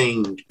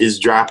everything is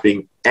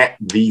dropping at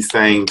the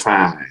same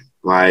time.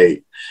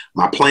 Like,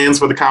 my plans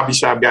for the coffee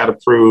shop got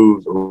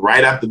approved.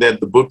 Right after that,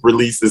 the book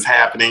release is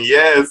happening.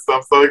 Yes,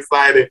 I'm so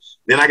excited.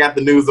 Then I got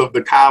the news of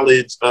the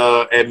college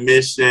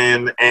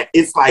admission. And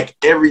it's like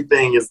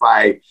everything is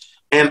like,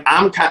 and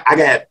I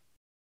got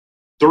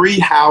 3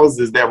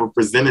 houses that were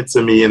presented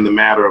to me in the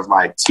matter of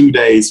like 2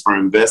 days for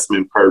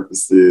investment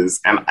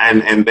purposes.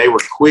 And they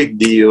were quick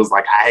deals.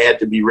 Like, I had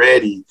to be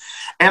ready.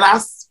 And I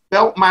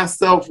felt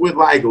myself with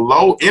like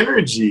low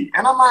energy.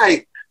 And I'm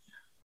like,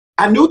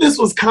 I knew this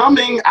was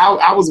coming.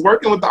 I was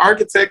working with the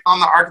architect on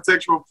the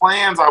architectural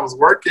plans. I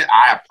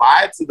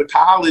applied to the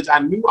college. I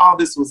knew all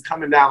this was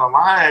coming down the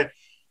line.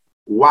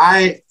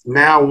 Why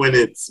now, when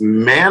it's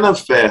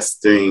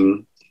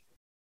manifesting,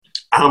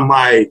 I'm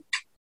like,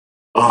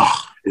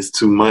 oh, it's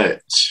too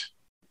much.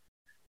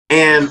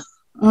 And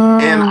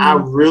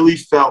I really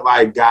felt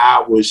like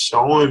God was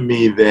showing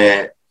me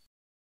that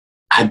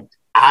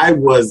I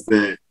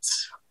wasn't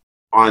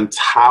on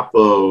top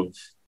of,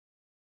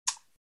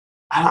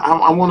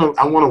 I want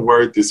to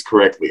word this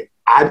correctly.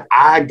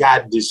 I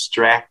got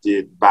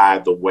distracted by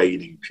the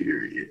waiting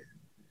period.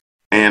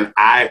 And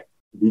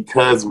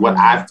because what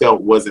I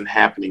felt wasn't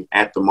happening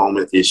at the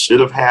moment it should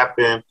have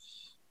happened,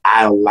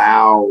 I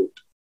allowed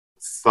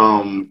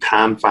some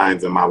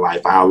confines in my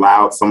life. I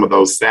allowed some of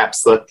those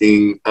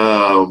sap-sucking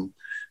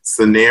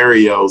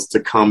scenarios to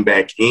come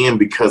back in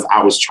because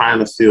I was trying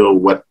to fill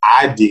what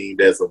I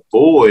deemed as a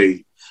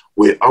void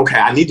with, okay,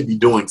 I need to be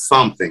doing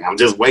something. I'm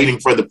just waiting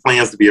for the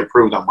plans to be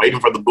approved. I'm waiting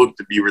for the book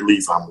to be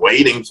released. I'm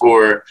waiting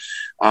for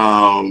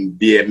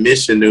the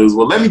admission news.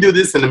 Well, let me do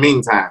this in the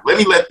meantime. Let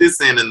me let this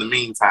in the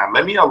meantime.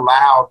 Let me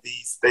allow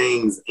these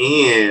things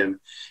in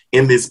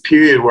this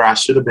period where I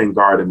should have been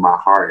guarding my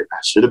heart. I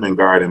should have been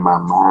guarding my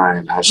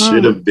mind. I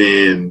should have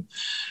been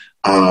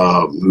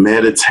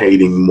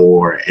meditating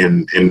more.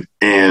 And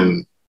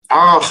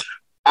I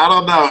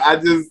don't know.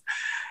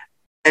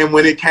 And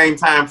when it came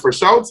time for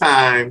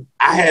showtime,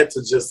 I had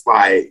to just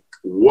like,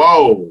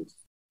 whoa,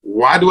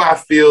 why do I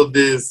feel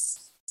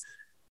this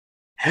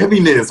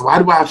heaviness?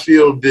 Why do I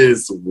feel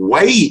this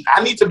weight?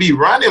 I need to be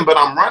running, but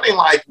I'm running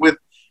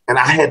and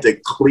I had to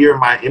clear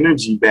my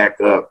energy back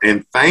up.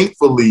 And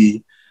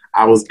thankfully,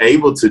 I was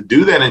able to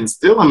do that, and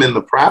still I'm in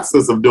the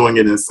process of doing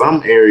it in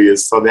some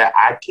areas so that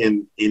I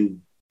can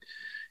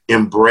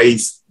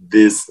embrace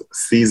this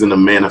season of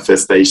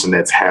manifestation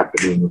that's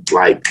happening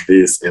like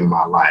this in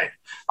my life.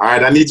 All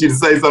right, I need you to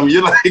say something.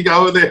 You're like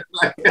over there.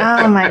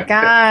 Oh my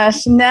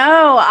gosh.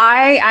 No,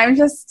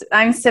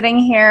 I'm sitting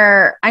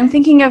here. I'm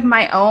thinking of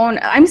my own.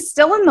 I'm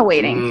still in the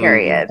waiting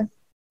period.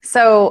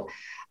 So,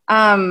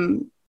 I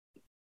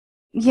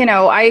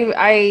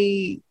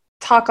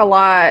talk a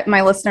lot.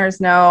 My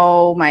listeners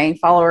know, my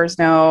followers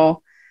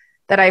know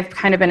that I've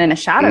kind of been in a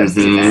shadow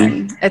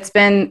season. It's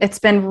been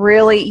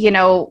really,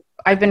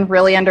 I've been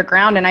really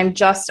underground, and I'm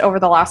just over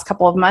the last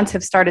couple of months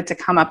have started to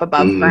come up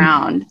above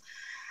ground.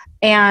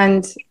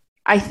 And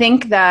I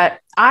think that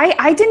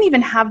I didn't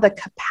even have the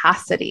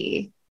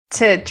capacity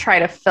to try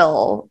to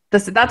fill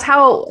this. That's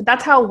how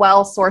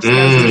well Source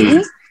knows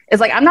me,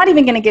 is like, I'm not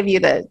even going to give you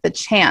the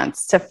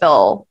chance to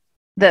fill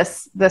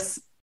this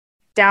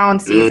down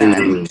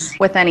season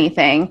with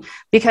anything,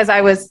 because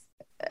I was,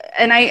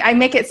 and I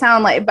make it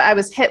sound like, but I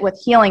was hit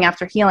with healing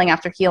after healing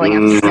after healing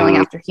after healing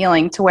after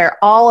healing, to where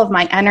all of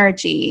my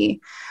energy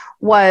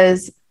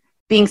was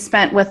being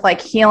spent with like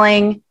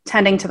healing,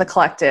 tending to the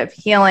collective,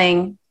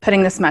 healing,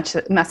 putting this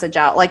message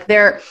out like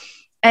there.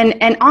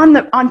 And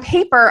on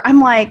paper,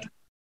 I'm like,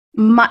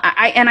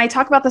 I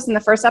talk about this in the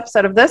first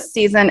episode of this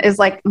season, is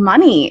like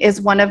money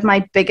is one of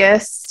my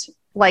biggest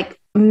like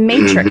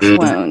matrix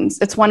wounds.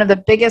 It's one of the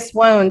biggest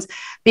wounds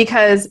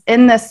because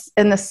in this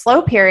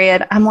slow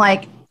period, I'm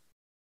like,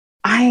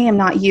 I am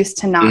not used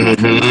to not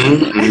making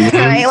money,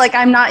 right? Like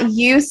I'm not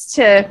used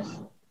to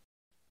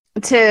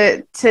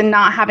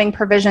not having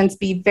provisions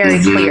be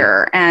very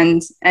clear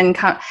and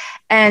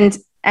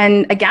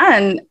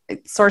again,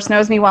 Source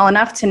knows me well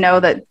enough to know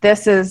that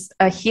this is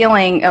the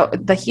healing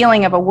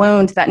of a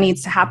wound that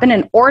needs to happen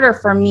in order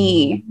for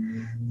me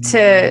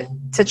to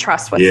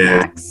trust what's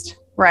next,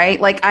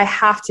 right? Like I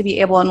have to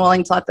be able and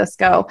willing to let this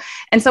go.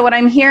 And so what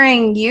I'm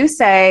hearing you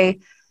say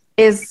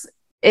is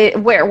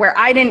where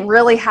I didn't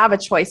really have a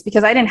choice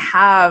because I didn't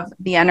have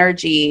the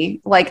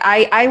energy. Like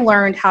I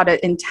learned how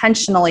to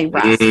intentionally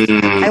rest.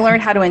 I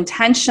learned how to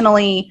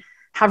intentionally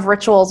have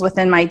rituals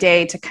within my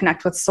day to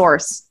connect with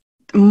Source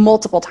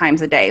multiple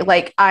times a day.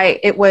 Like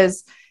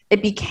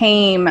it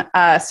became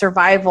a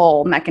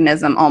survival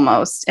mechanism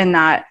almost in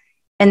that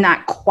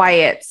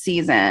quiet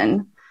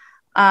season.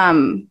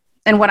 And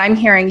what I'm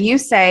hearing you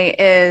say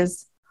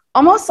is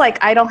almost like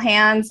idle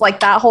hands, like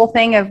that whole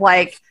thing of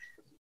like,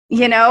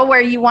 you know, where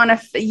you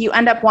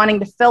end up wanting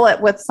to fill it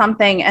with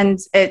something and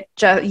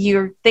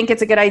you think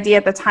it's a good idea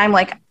at the time.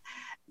 Like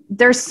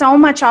there's so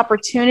much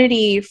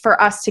opportunity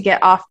for us to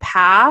get off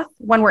path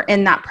when we're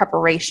in that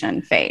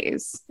preparation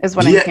phase is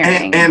what I'm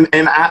hearing.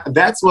 And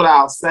that's what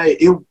I'll say.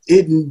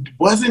 It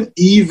wasn't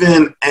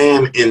even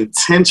an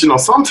intentional,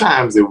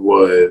 sometimes it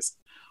was,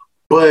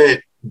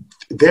 but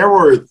there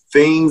were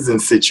things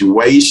and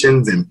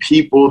situations and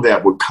people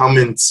that would come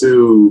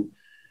into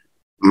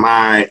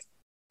my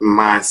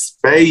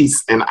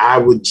space and I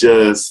would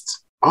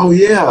just, oh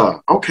yeah,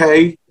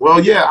 okay, well,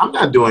 yeah, I'm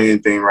not doing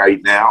anything right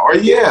now. Or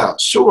yeah,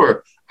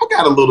 sure, I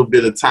got a little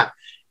bit of time.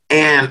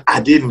 And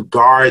I didn't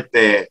guard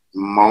that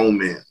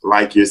moment.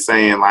 Like you're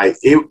saying, like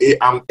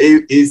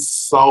it is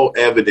so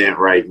evident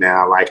right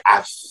now. Like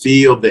I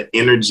feel the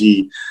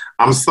energy.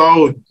 I'm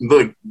so,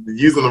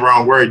 using the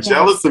wrong word,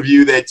 jealous of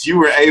you that you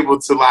were able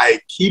to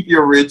like keep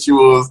your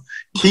rituals,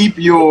 keep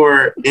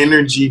your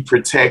energy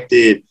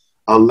protected,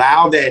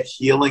 allow that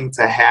healing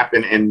to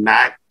happen and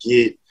not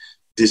get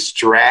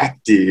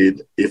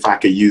distracted, if I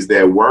could use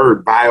that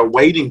word, by a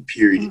waiting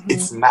period.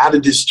 It's not a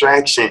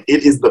distraction.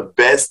 It is the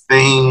best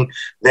thing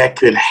that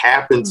could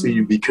happen to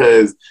you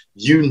because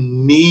you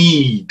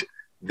need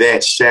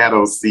that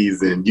shadow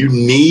season. You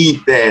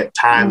need that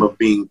time of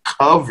being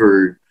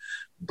covered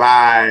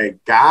by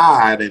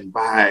God and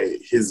by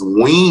his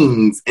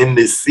wings in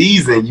this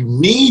season. You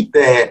need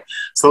that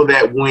so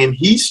that when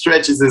he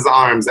stretches his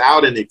arms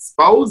out and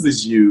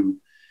exposes you,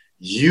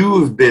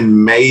 you've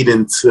been made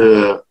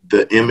into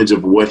the image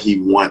of what he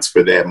wants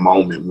for that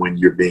moment when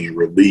you're being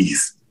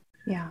released.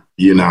 Yeah.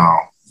 You know?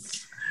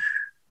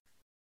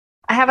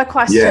 I have a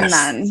question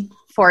then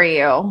for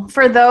you.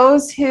 For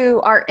those who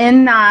are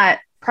in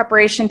that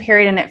preparation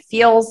period and it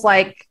feels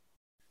like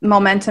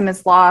momentum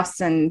is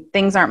lost and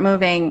things aren't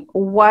moving,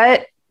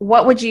 what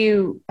would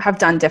you have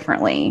done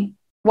differently?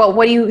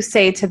 What do you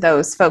say to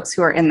those folks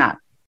who are in that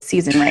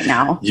season right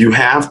now? You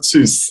have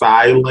to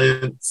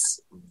silence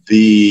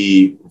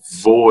the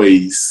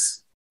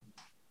voice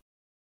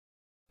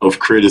of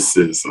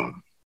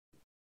criticism.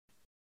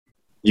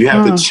 You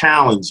have to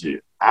challenge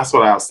it. That's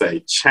what I'll say.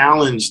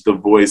 Challenge the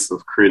voice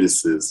of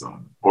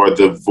criticism or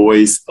the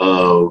voice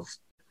of,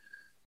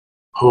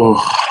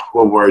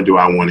 what word do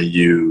I want to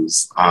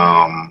use?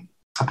 I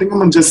think I'm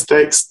going to just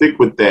stick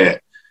with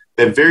that.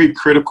 That very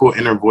critical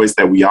inner voice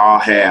that we all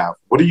have.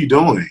 What are you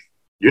doing?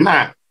 You're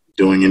not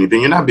doing anything.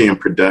 You're not being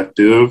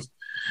productive.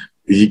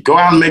 You go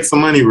out and make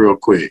some money real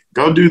quick.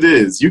 Go do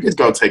this. You could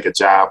go take a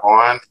job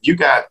on. You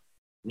got,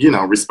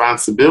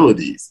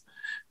 responsibilities.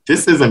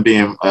 This isn't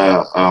being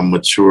a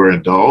mature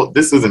adult.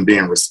 This isn't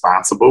being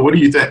responsible. What do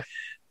you think?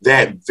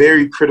 That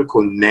very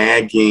critical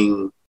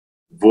nagging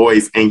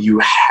voice. And you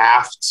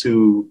have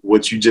to,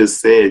 what you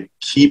just said,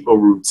 keep a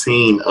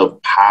routine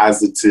of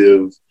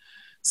positive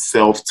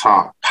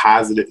self-talk,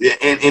 positive.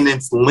 And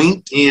it's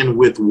linked in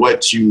with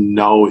what you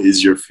know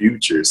is your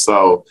future.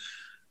 So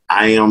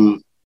I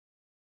am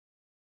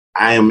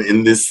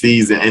in this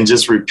season and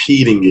just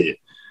repeating it.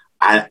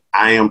 I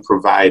am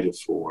provided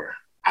for.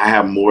 I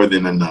have more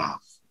than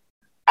enough.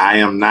 I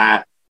am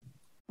not,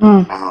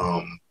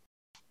 I'm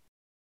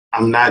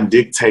not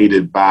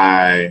dictated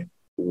by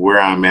where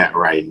I'm at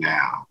right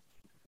now.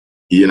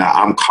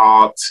 I'm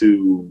called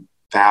to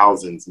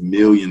thousands,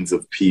 millions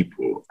of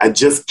people. I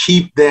just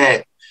keep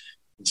that,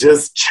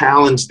 just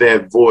challenge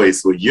that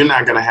voice. Well, you're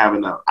not going to have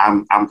enough.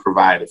 I'm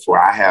provided for.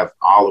 I have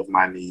all of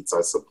my needs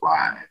are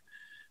supplied.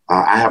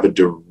 I have a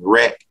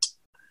direct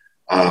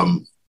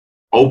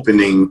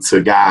opening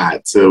to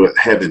God, to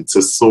heaven,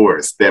 to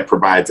source that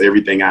provides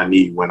everything I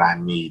need when I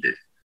need it.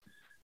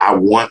 I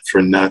want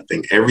for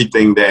nothing.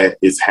 Everything that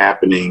is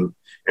happening,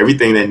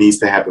 everything that needs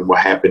to happen will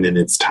happen in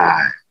its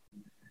time.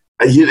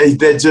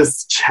 They're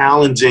just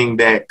challenging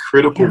that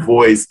critical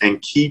voice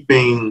and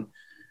keeping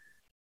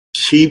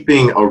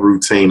keeping a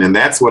routine. And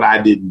that's what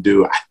I didn't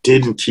do. I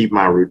didn't keep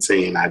my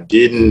routine. I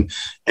didn't.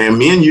 And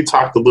me and you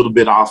talked a little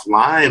bit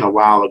offline a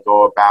while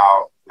ago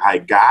about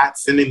like God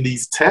sending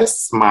these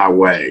tests my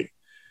way,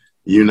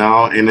 you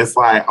know, and it's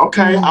like,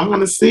 okay, I'm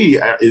going to see,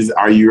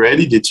 are you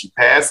ready? Did you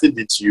pass it?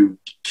 Did you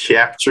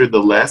capture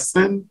the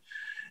lesson?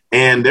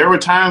 And there were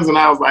times when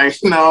I was like,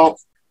 no.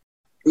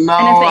 And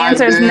if the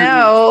answer is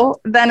no,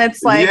 then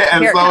it's like, yeah,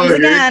 and here so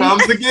it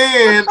comes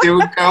again. It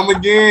would come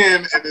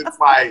again. And it's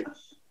like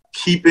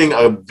keeping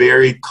a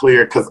very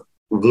clear, because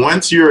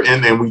once you're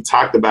in, and we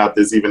talked about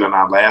this even in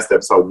our last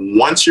episode,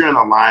 once you're in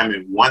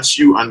alignment, once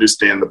you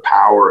understand the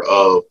power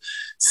of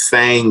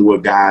saying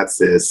what God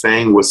says,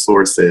 saying what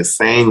Source says,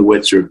 saying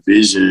what your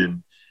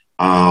vision,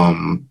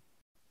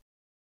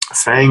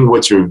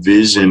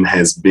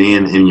 has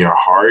been in your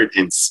heart,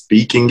 and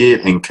speaking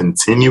it and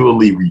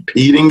continually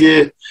repeating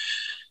it,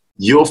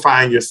 you'll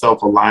find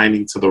yourself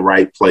aligning to the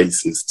right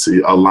places,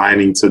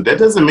 that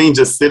doesn't mean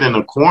just sit in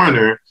a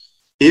corner.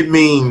 It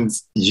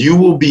means you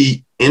will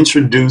be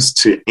introduced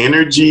to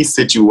energy,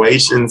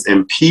 situations,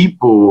 and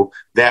people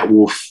that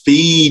will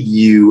feed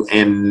you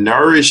and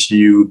nourish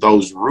you,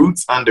 those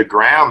roots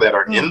underground that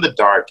are in the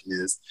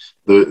darkness.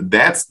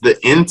 That's the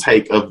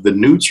intake of the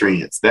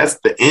nutrients. That's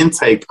the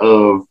intake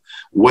of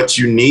what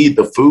you need,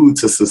 the food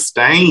to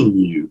sustain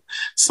you.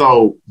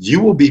 So you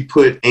will be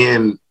put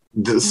in.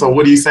 So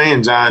what are you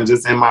saying, John?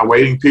 Just in my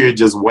waiting period,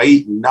 just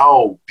wait?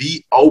 No,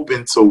 be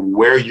open to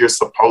where you're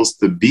supposed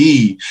to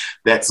be.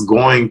 That's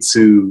going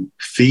to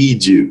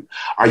feed you.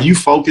 Are you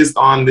focused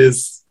on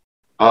this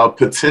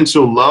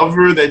potential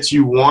lover that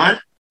you want,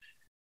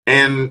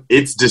 and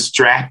it's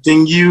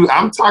distracting you?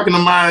 I'm talking to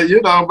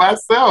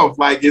myself.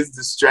 Like, it's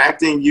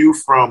distracting you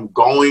from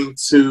going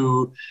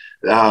to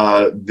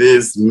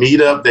this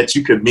meetup that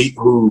you could meet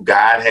who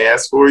God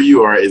has for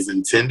you or is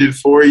intended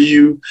for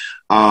you.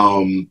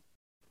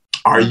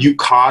 Are you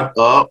caught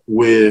up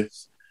with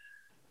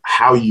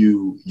how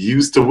you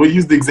used to, we'll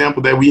use the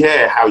example that we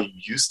had, how you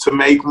used to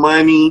make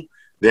money,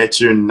 that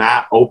you're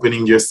not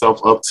opening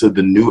yourself up to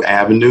the new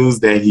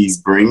avenues that he's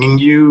bringing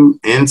you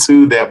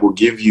into that will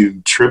give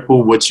you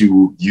triple what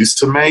you used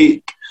to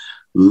make?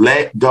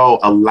 Let go,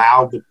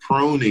 allow the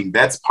pruning.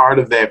 That's part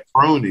of that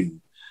pruning.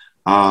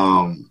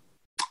 A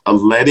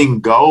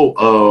letting go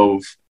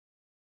of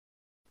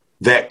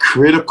that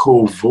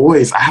critical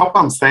voice. I hope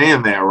I'm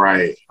saying that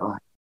right.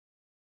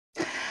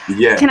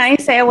 Yeah. Can I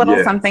say a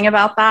little something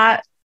about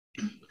that?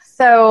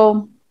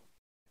 So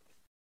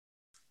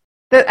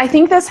I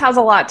think this has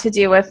a lot to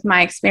do with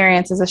my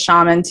experience as a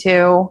shaman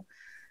too.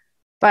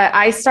 But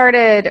I've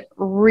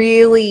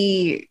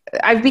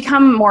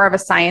become more of a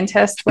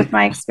scientist with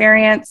my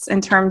experience in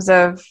terms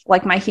of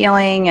like my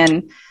healing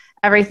and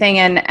everything.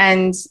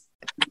 And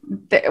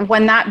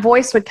when that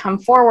voice would come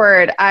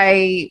forward,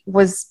 I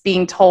was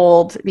being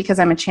told, because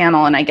I'm a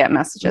channel and I get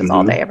messages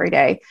all day, every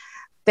day.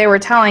 They were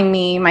telling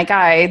me, my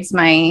guides,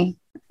 my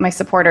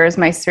supporters,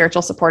 my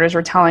spiritual supporters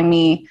were telling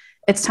me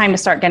it's time to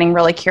start getting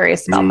really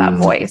curious about that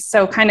voice.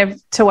 So kind of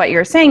to what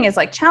you're saying is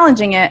like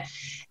challenging it.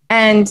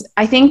 And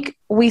I think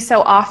we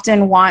so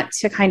often want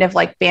to kind of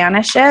like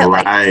banish it,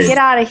 like get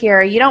out of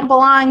here. You don't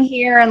belong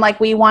here. And like,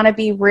 we want to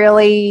be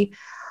really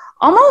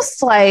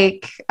almost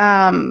like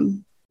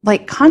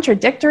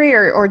contradictory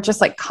or just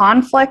like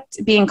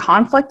be in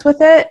conflict with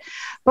it.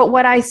 But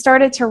what I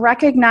started to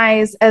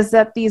recognize is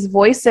that these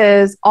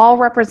voices all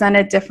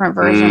represented different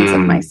versions of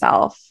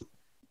myself.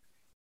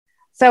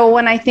 So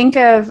when I think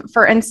of,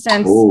 for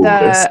instance,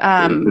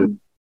 the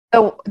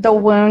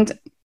wound,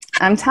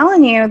 I'm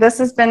telling you, this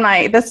has been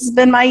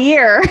my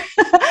year,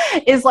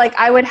 is like,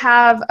 I would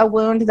have a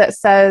wound that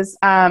says,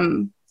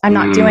 I'm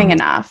not doing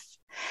enough.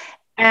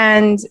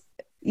 And,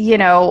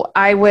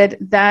 I would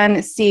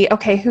then see,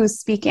 okay, who's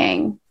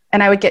speaking?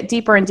 And I would get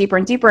deeper and deeper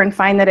and deeper and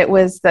find that it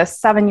was the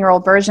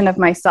 7-year-old version of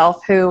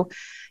myself who,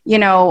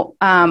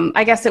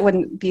 I guess it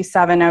wouldn't be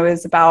 7. I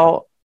was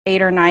about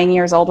 8 or 9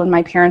 years old when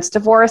my parents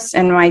divorced,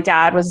 and my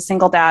dad was a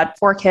single dad,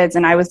 4 kids,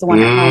 and I was the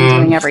one at home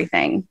doing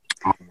everything.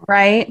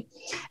 Right.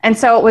 And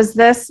so it was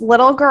this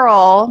little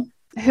girl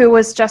who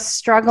was just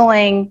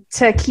struggling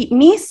to keep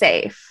me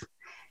safe.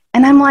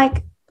 And I'm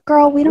like,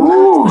 girl, we don't have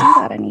to do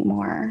that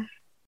anymore.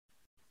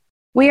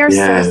 We are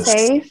so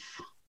safe.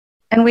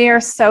 And we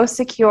are so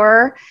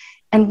secure,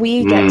 and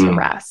we get to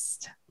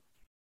rest.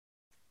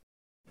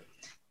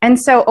 And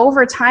so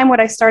over time, what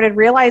I started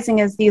realizing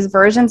is these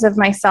versions of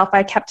myself,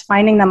 I kept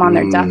finding them on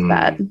their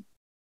deathbed.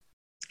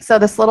 So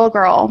this little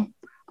girl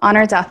on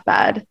her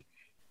deathbed,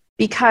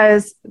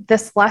 because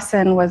this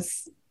lesson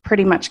was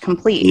pretty much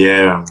complete.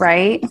 Yeah.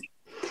 Right.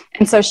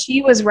 And so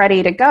she was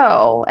ready to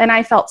go. And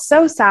I felt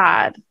so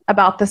sad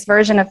about this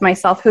version of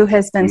myself who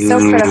has been so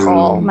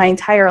critical my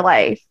entire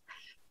life.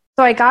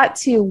 So I got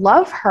to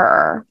love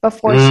her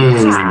before she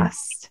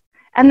passed.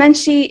 And then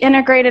she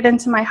integrated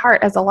into my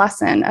heart as a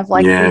lesson of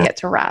like, we get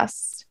to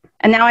rest.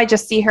 And now I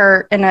just see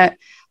her in a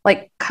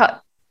like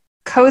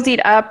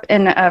cozied up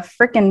in a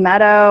freaking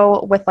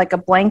meadow with like a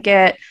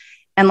blanket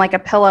and like a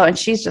pillow. And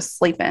she's just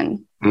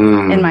sleeping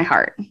in my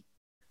heart.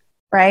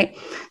 Right.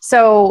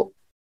 So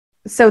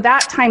so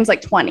that times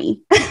like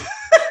 20,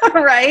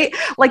 right?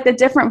 Like the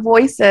different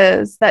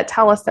voices that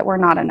tell us that we're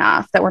not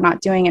enough, that we're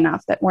not doing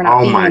enough, that we're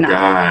not being enough. Oh my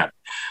God.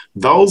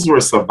 Those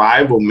were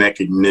survival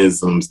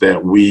mechanisms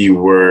that we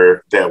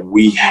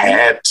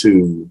had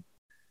to.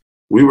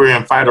 We were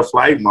in fight or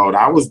flight mode.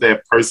 I was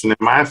that person in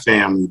my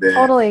family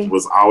that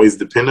was always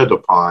dependent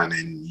upon,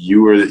 and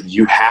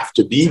you have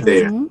to be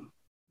there.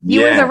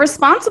 You were the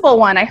responsible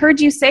one. I heard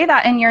you say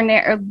that in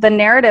your the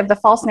narrative, the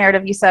false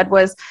narrative you said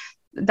was,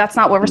 that's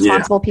not what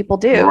responsible people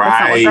do. Right.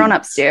 That's not what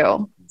grown-ups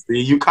do.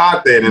 See, you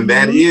caught that, and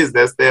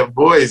that's their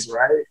voice,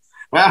 right?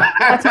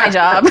 That's my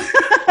job.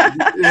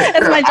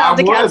 It's my job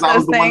to catch those I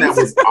was the one that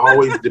was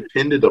always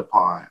depended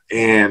upon,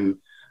 and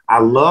I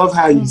love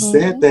how you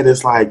said that.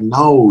 It's like,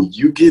 no,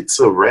 you get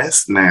to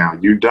rest now.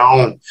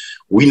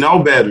 We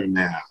know better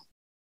now.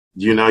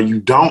 You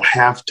don't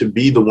have to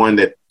be the one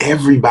that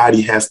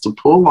everybody has to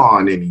pull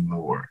on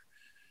anymore.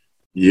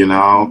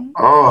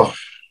 Oh,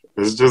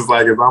 it's just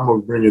like, if I'm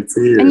going to bring a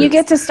tear. And you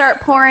get to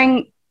start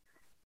pouring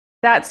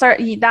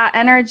that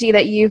energy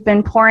that you've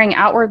been pouring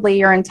outwardly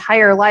your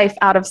entire life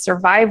out of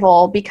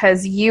survival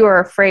because you are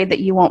afraid that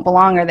you won't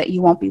belong or that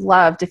you won't be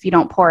loved if you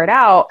don't pour it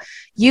out.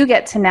 You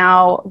get to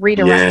now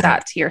redirect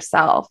that to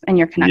yourself and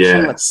your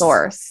connection with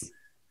Source.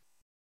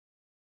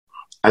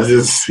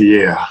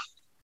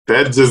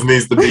 That just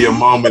needs to be a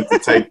moment to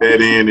take that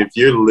in. If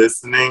you're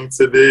listening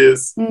to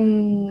this,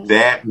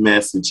 that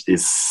message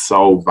is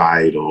so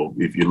vital.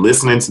 If you're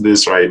listening to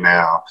this right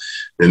now,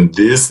 then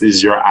this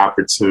is your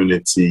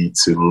opportunity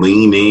to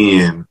lean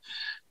in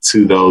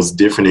to those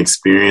different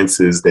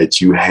experiences that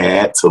you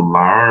had to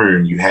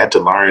learn. You had to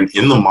learn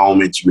in the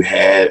moment.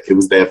 It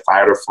was that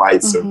fight or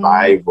flight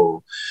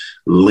survival.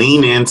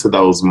 Lean into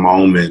those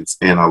moments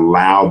and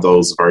allow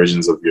those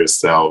versions of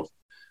yourself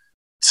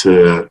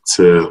to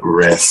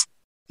rest.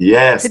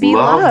 Yes, to be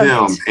love loved.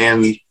 them.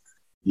 And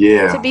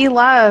to be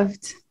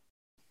loved.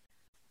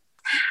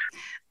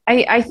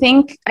 I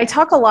think I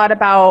talk a lot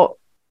about,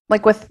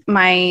 like with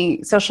my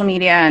social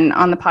media and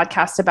on the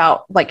podcast,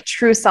 about like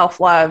true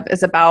self-love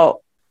is about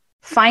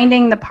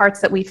finding the parts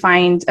that we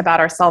find about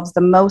ourselves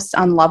the most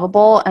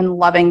unlovable and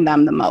loving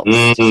them the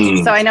most.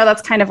 So I know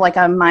that's kind of like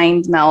a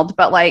mind meld,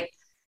 but like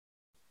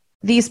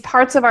these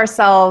parts of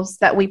ourselves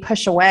that we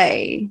push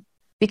away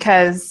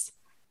because,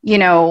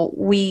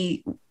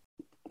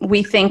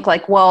 we think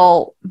like,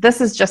 well, this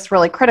is just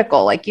really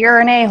critical. Like, you're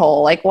an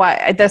a-hole. Like,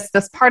 what?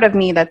 This part of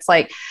me that's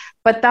like,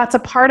 but that's a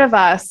part of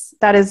us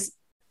that is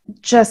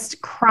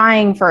just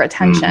crying for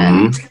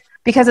attention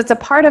because it's a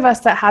part of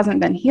us that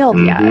hasn't been healed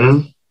yet.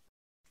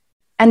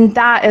 And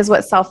that is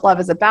what self-love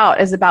is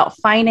about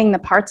finding the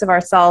parts of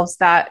ourselves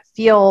that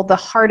feel the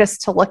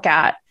hardest to look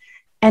at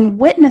and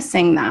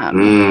witnessing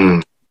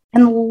them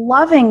and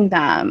loving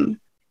them.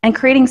 And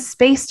creating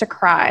space to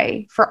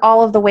cry for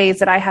all of the ways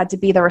that I had to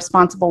be the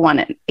responsible one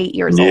at 8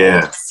 years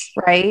old,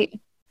 right?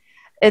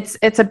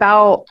 It's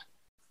about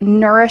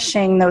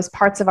nourishing those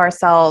parts of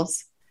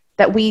ourselves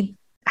that we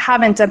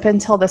haven't up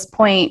until this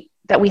point,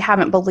 that we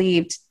haven't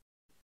believed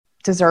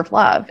deserve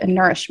love and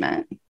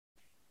nourishment.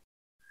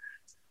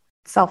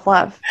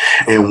 Self-love.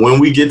 And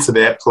when we get to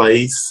that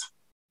place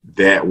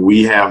that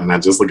we have, and I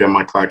just look at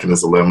my clock and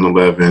it's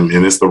 11:11,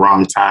 and it's the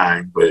wrong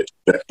time, but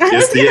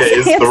it's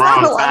the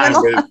wrong time,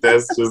 but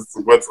that's just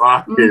what's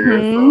on here.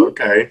 So,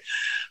 okay.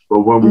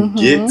 But when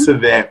we get to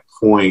that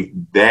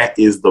point, that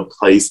is the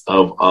place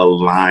of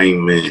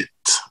alignment.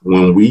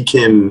 When we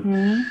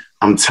can,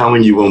 I'm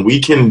telling you, when we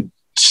can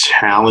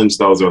challenge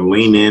those or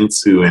lean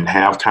into and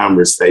have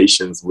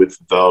conversations with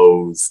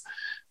those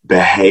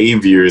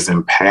behaviors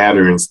and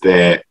patterns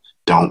that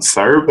don't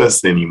serve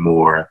us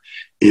anymore,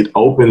 it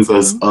opens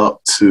us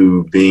up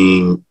to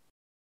being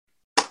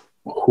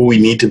who we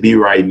need to be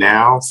right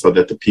now so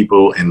that the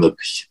people and the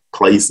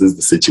places,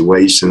 the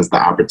situations, the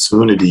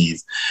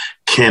opportunities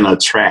can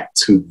attract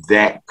to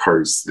that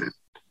person.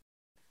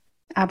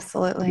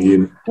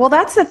 Absolutely. Well,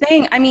 that's the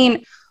thing. I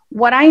mean,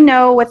 what I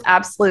know with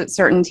absolute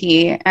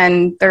certainty,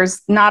 and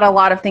there's not a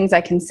lot of things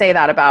I can say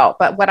that about,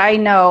 but what I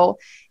know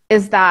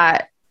is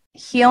that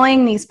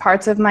healing these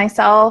parts of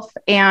myself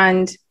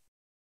and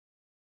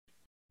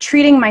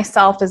treating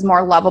myself as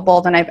more lovable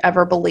than I've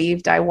ever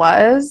believed I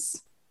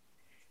was,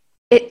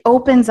 it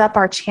opens up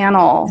our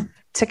channel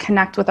to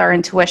connect with our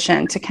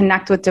intuition, to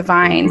connect with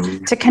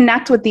divine, to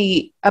connect with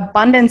the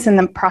abundance and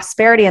the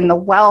prosperity and the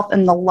wealth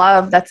and the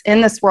love that's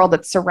in this world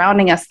that's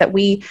surrounding us that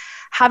we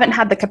haven't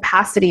had the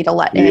capacity to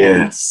let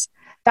in.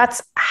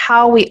 That's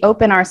how we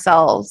open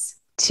ourselves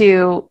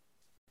to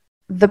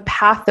the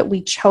path that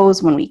we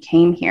chose when we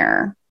came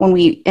here, when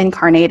we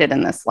incarnated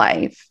in this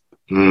life.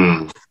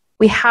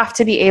 We have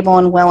to be able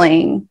and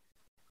willing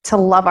to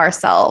love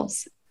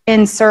ourselves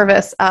in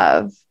service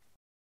of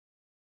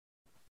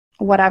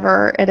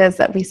whatever it is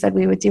that we said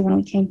we would do when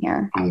we came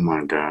here. Oh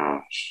my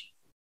gosh.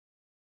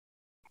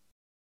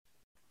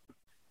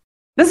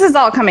 This is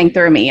all coming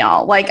through me,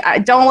 y'all. Like,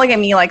 don't look at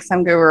me like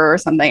some guru or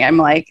something. I'm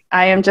like,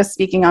 I am just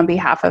speaking on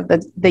behalf of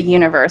the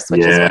universe,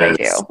 which is what I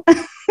do.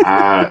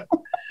 I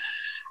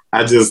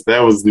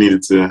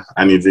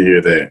need to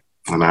hear that.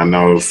 And I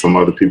know some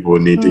other people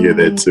would need to hear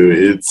that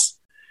too.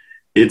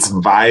 It's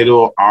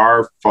vital.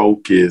 Our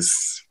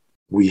focus,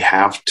 we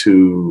have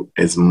to,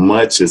 as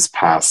much as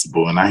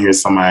possible. And I hear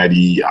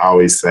somebody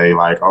always say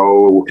like,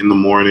 oh, in the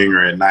morning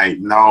or at night.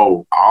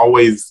 No,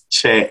 always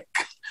check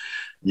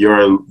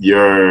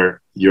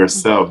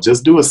yourself.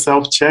 Just do a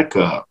self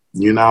checkup.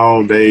 You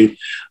know,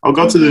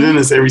 go to the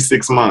dentist every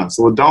 6 months.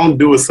 Well, don't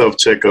do a self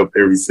checkup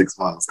every 6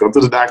 months. Go to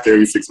the doctor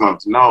every 6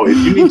 months. No, if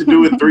you need to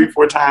do it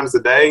 3-4 times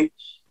a day,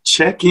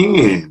 check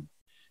in.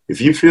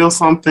 If you feel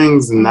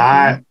something's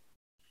not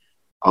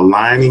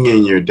aligning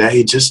in your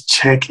day, just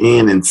check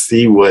in and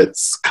see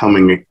what's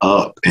coming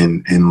up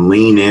and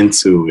lean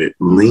into it.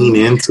 Lean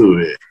into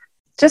it.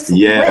 Just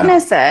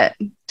witness it.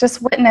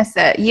 Just witness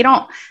it. You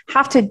don't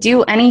have to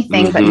do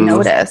anything but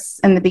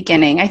notice in the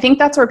beginning. I think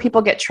that's where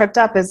people get tripped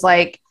up is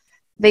like,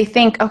 they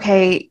think,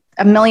 okay,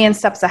 a million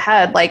steps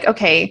ahead. Like,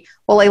 okay,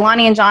 well,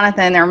 Leilani and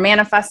Jonathan, they're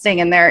manifesting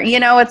and they're,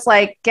 it's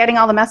like getting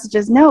all the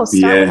messages. No,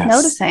 start with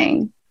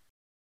noticing.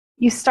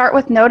 You start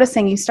with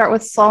noticing. You start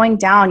with slowing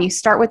down. You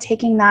start with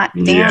taking that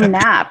damn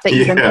nap that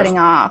you've been putting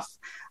off.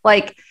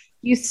 Like,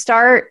 you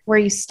start where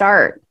you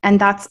start, and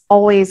that's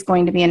always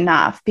going to be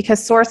enough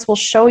because Source will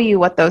show you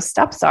what those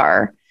steps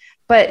are,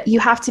 but you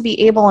have to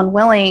be able and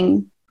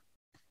willing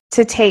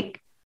to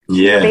take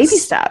your baby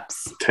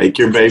steps. Take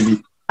your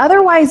baby.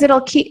 Otherwise,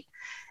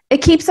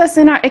 it keeps us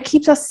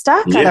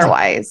stuck.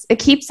 Otherwise, it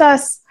keeps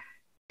us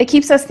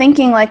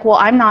thinking like, well,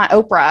 I'm not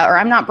Oprah or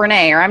I'm not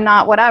Brene or I'm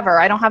not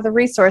whatever. I don't have the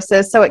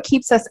resources. So it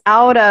keeps us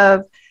out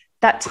of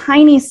that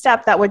tiny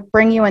step that would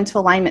bring you into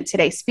alignment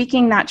today,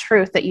 speaking that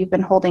truth that you've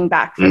been holding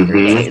back for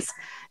 3 days.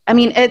 I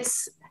mean,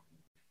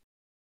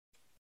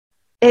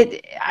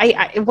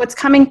 what's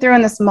coming through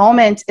in this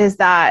moment is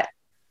that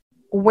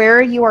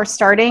where you are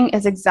starting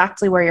is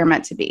exactly where you're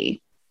meant to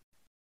be.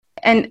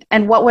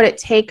 And what would it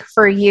take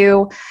for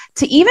you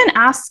to even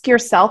ask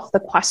yourself the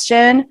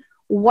question,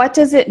 what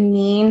does it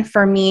mean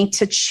for me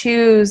to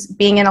choose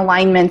being in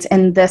alignment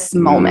in this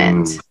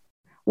moment?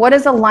 What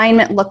does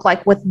alignment look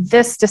like with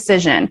this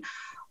decision?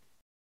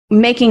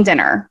 Making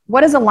dinner.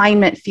 What does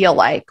alignment feel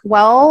like?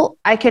 Well,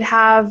 I could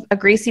have a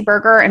greasy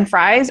burger and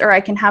fries, or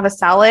I can have a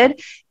salad.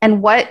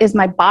 And what is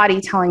my body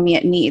telling me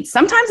it needs?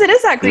 Sometimes it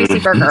is that greasy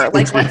burger.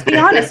 Like, let's be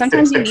honest.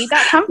 Sometimes you need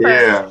that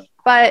comfort.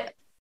 But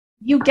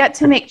you get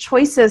to make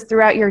choices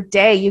throughout your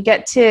day. You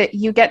get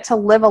to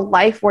live a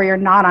life where you're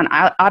not on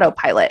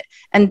autopilot.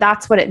 And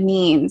that's what it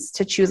means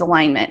to choose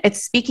alignment.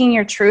 It's speaking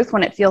your truth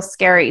when it feels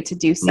scary to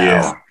do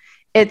so.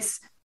 It's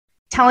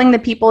telling the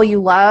people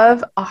you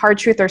love a hard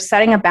truth or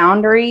setting a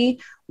boundary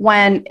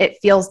when it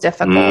feels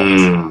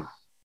difficult.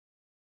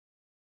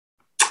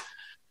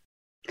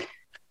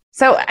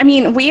 So, I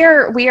mean, we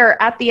are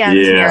at the end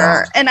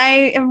here, and I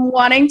am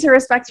wanting to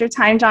respect your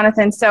time,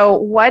 Jonathan. So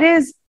what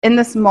is in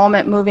this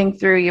moment moving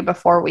through you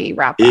before we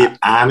wrap up? It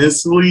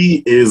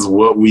honestly is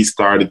what we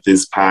started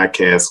this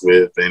podcast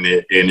with, and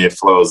it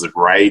flows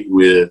right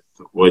with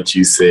what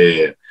you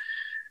said.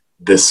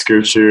 The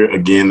scripture,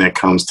 again, that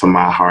comes to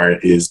my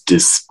heart is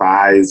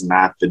despise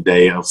not the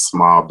day of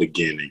small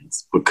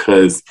beginnings.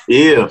 Because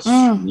if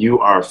you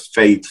are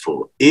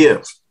faithful,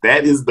 if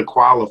that is the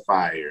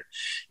qualifier,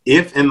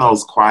 if in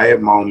those quiet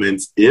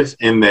moments, if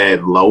in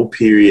that low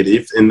period,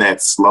 if in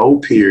that slow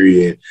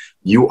period,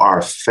 you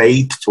are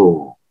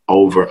faithful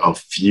over a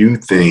few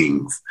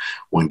things,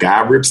 when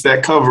God rips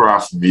that cover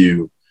off of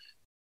you,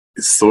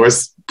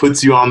 Source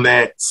puts you on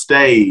that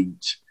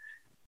stage,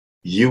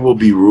 you will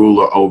be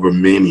ruler over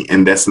many.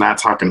 And that's not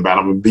talking about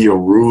I'm going to be a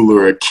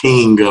ruler, a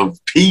king of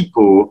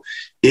people.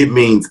 It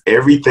means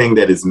everything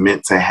that is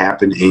meant to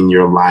happen in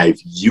your life,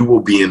 you will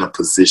be in a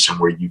position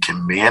where you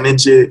can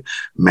manage it,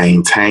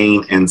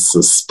 maintain, and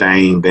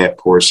sustain that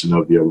portion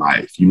of your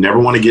life. You never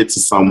want to get to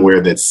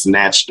somewhere that's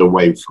snatched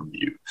away from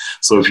you.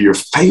 So if you're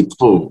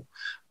faithful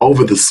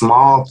over the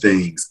small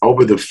things,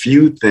 over the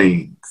few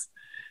things,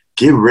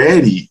 get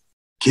ready.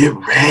 Get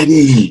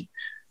ready.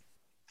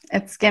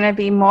 It's going to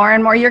be more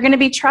and more. You're going to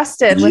be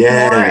trusted with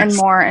more and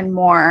more and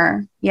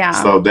more. Yeah.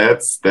 So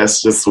that's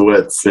just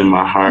what's in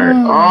my heart.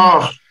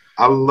 Oh,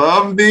 I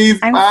love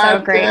these I'm podcasts.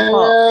 So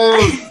grateful.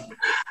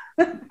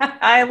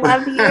 I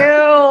love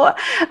you.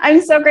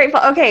 I'm so grateful.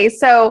 Okay.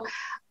 So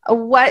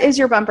what is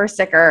your bumper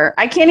sticker?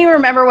 I can't even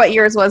remember what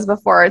yours was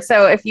before.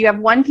 So if you have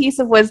one piece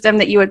of wisdom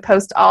that you would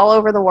post all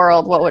over the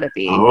world, what would it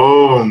be?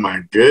 Oh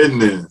my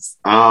goodness.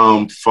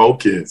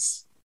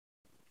 Focus.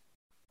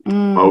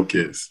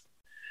 Focus.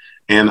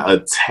 And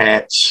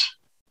attach,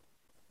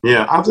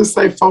 I'll just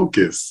say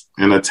focus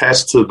and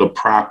attach to the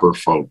proper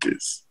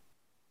focus.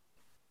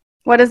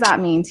 What does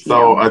that mean to you?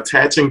 So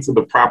attaching to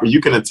the proper,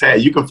 you can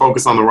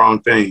focus on the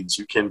wrong things.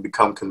 You can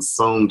become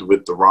consumed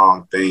with the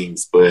wrong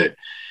things. But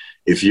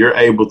if you're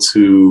able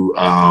to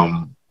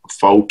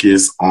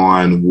focus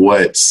on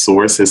what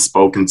Source has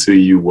spoken to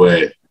you,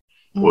 what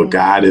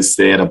God has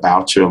said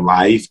about your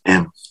life,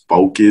 and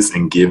focus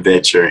and give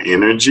that your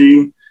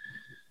energy,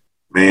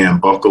 man,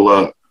 buckle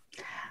up.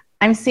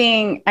 I'm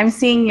seeing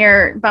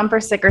your bumper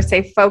sticker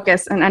say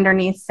focus and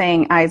underneath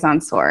saying eyes on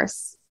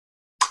Source.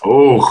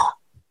 Oh,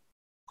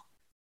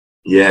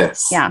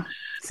 Yes. Yeah.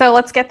 So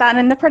let's get that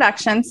into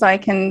production so I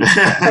can put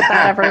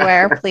that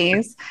everywhere,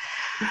 please.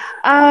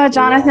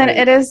 Jonathan,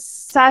 It is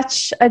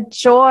such a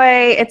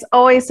joy. It's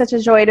always such a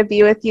joy to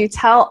be with you.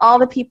 Tell all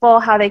the people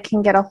how they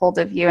can get a hold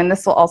of you, and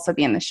this will also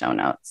be in the show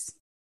notes.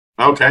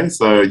 Okay,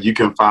 so you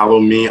can follow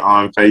me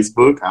on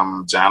Facebook.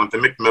 I'm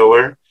Jonathan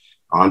McMiller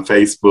on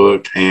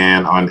Facebook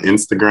and on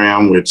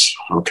Instagram, which,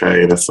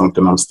 okay, that's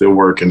something I'm still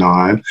working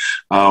on,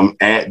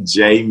 at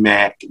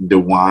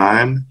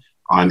JMacDeWine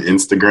on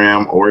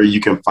Instagram, or you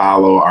can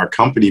follow our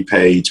company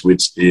page,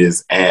 which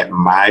is at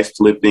My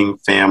Flipping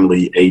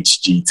Family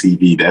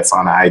HGTV. That's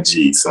on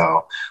IG.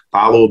 So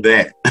follow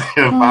that.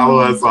 Follow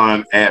us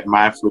on at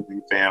My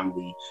Flipping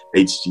Family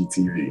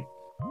HGTV.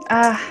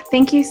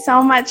 Thank you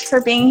so much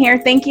for being here.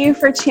 Thank you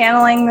for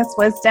channeling this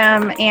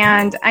wisdom,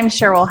 and I'm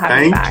sure we'll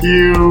have you back. Thank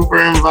you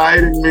for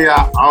inviting me.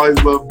 I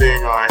always love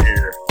being on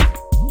here.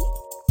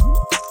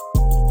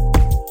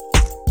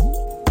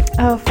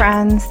 Oh,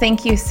 friends,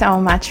 thank you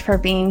so much for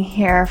being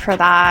here for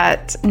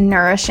that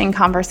nourishing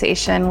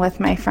conversation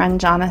with my friend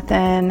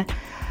Jonathan.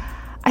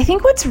 I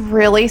think what's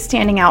really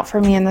standing out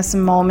for me in this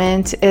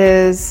moment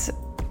is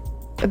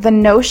the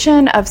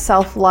notion of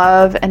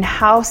self-love and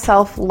how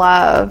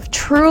self-love,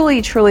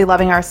 truly, truly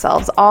loving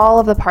ourselves, all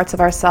of the parts of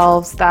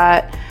ourselves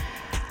that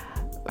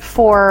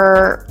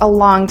for a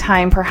long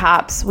time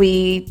perhaps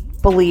we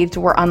believed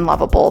were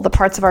unlovable, the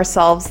parts of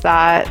ourselves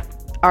that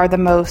are the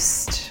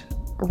most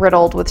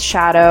riddled with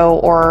shadow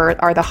or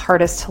are the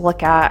hardest to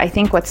look at. I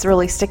think what's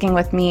really sticking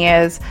with me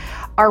is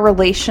our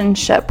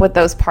relationship with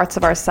those parts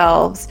of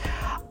ourselves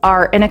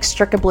are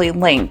inextricably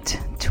linked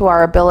to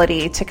our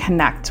ability to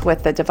connect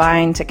with the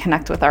divine, to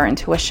connect with our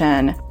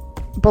intuition.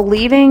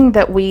 Believing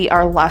that we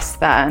are less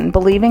than,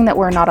 believing that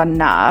we're not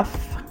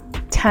enough,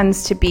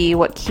 tends to be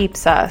what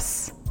keeps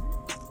us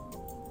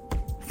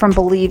from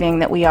believing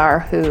that we are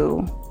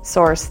who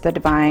Source, the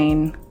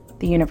divine,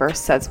 the universe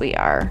says we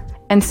are.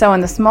 And so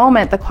in this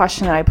moment, the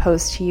question that I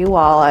pose to you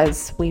all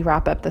as we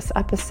wrap up this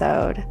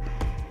episode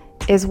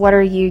is, what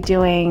are you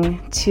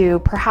doing to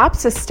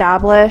perhaps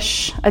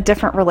establish a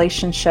different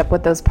relationship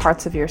with those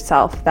parts of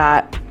yourself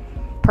that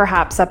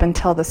perhaps up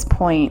until this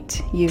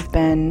point you've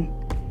been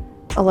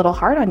a little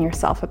hard on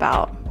yourself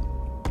about?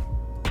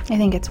 I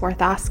think it's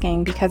worth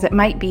asking, because it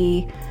might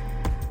be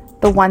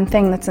the one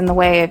thing that's in the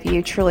way of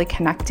you truly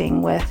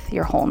connecting with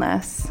your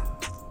wholeness.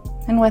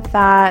 And with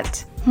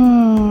that,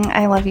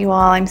 I love you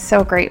all. I'm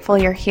so grateful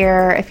you're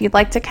here. If you'd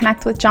like to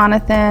connect with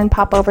Jonathan,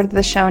 pop over to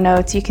the show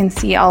notes. You can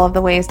see all of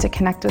the ways to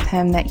connect with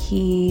him that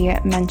he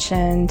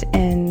mentioned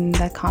in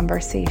the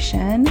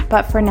conversation.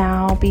 But for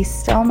now, be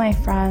still, my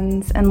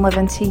friends, and live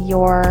into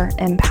your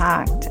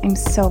impact. I'm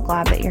so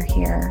glad that you're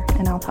here,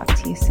 and I'll talk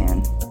to you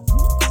soon.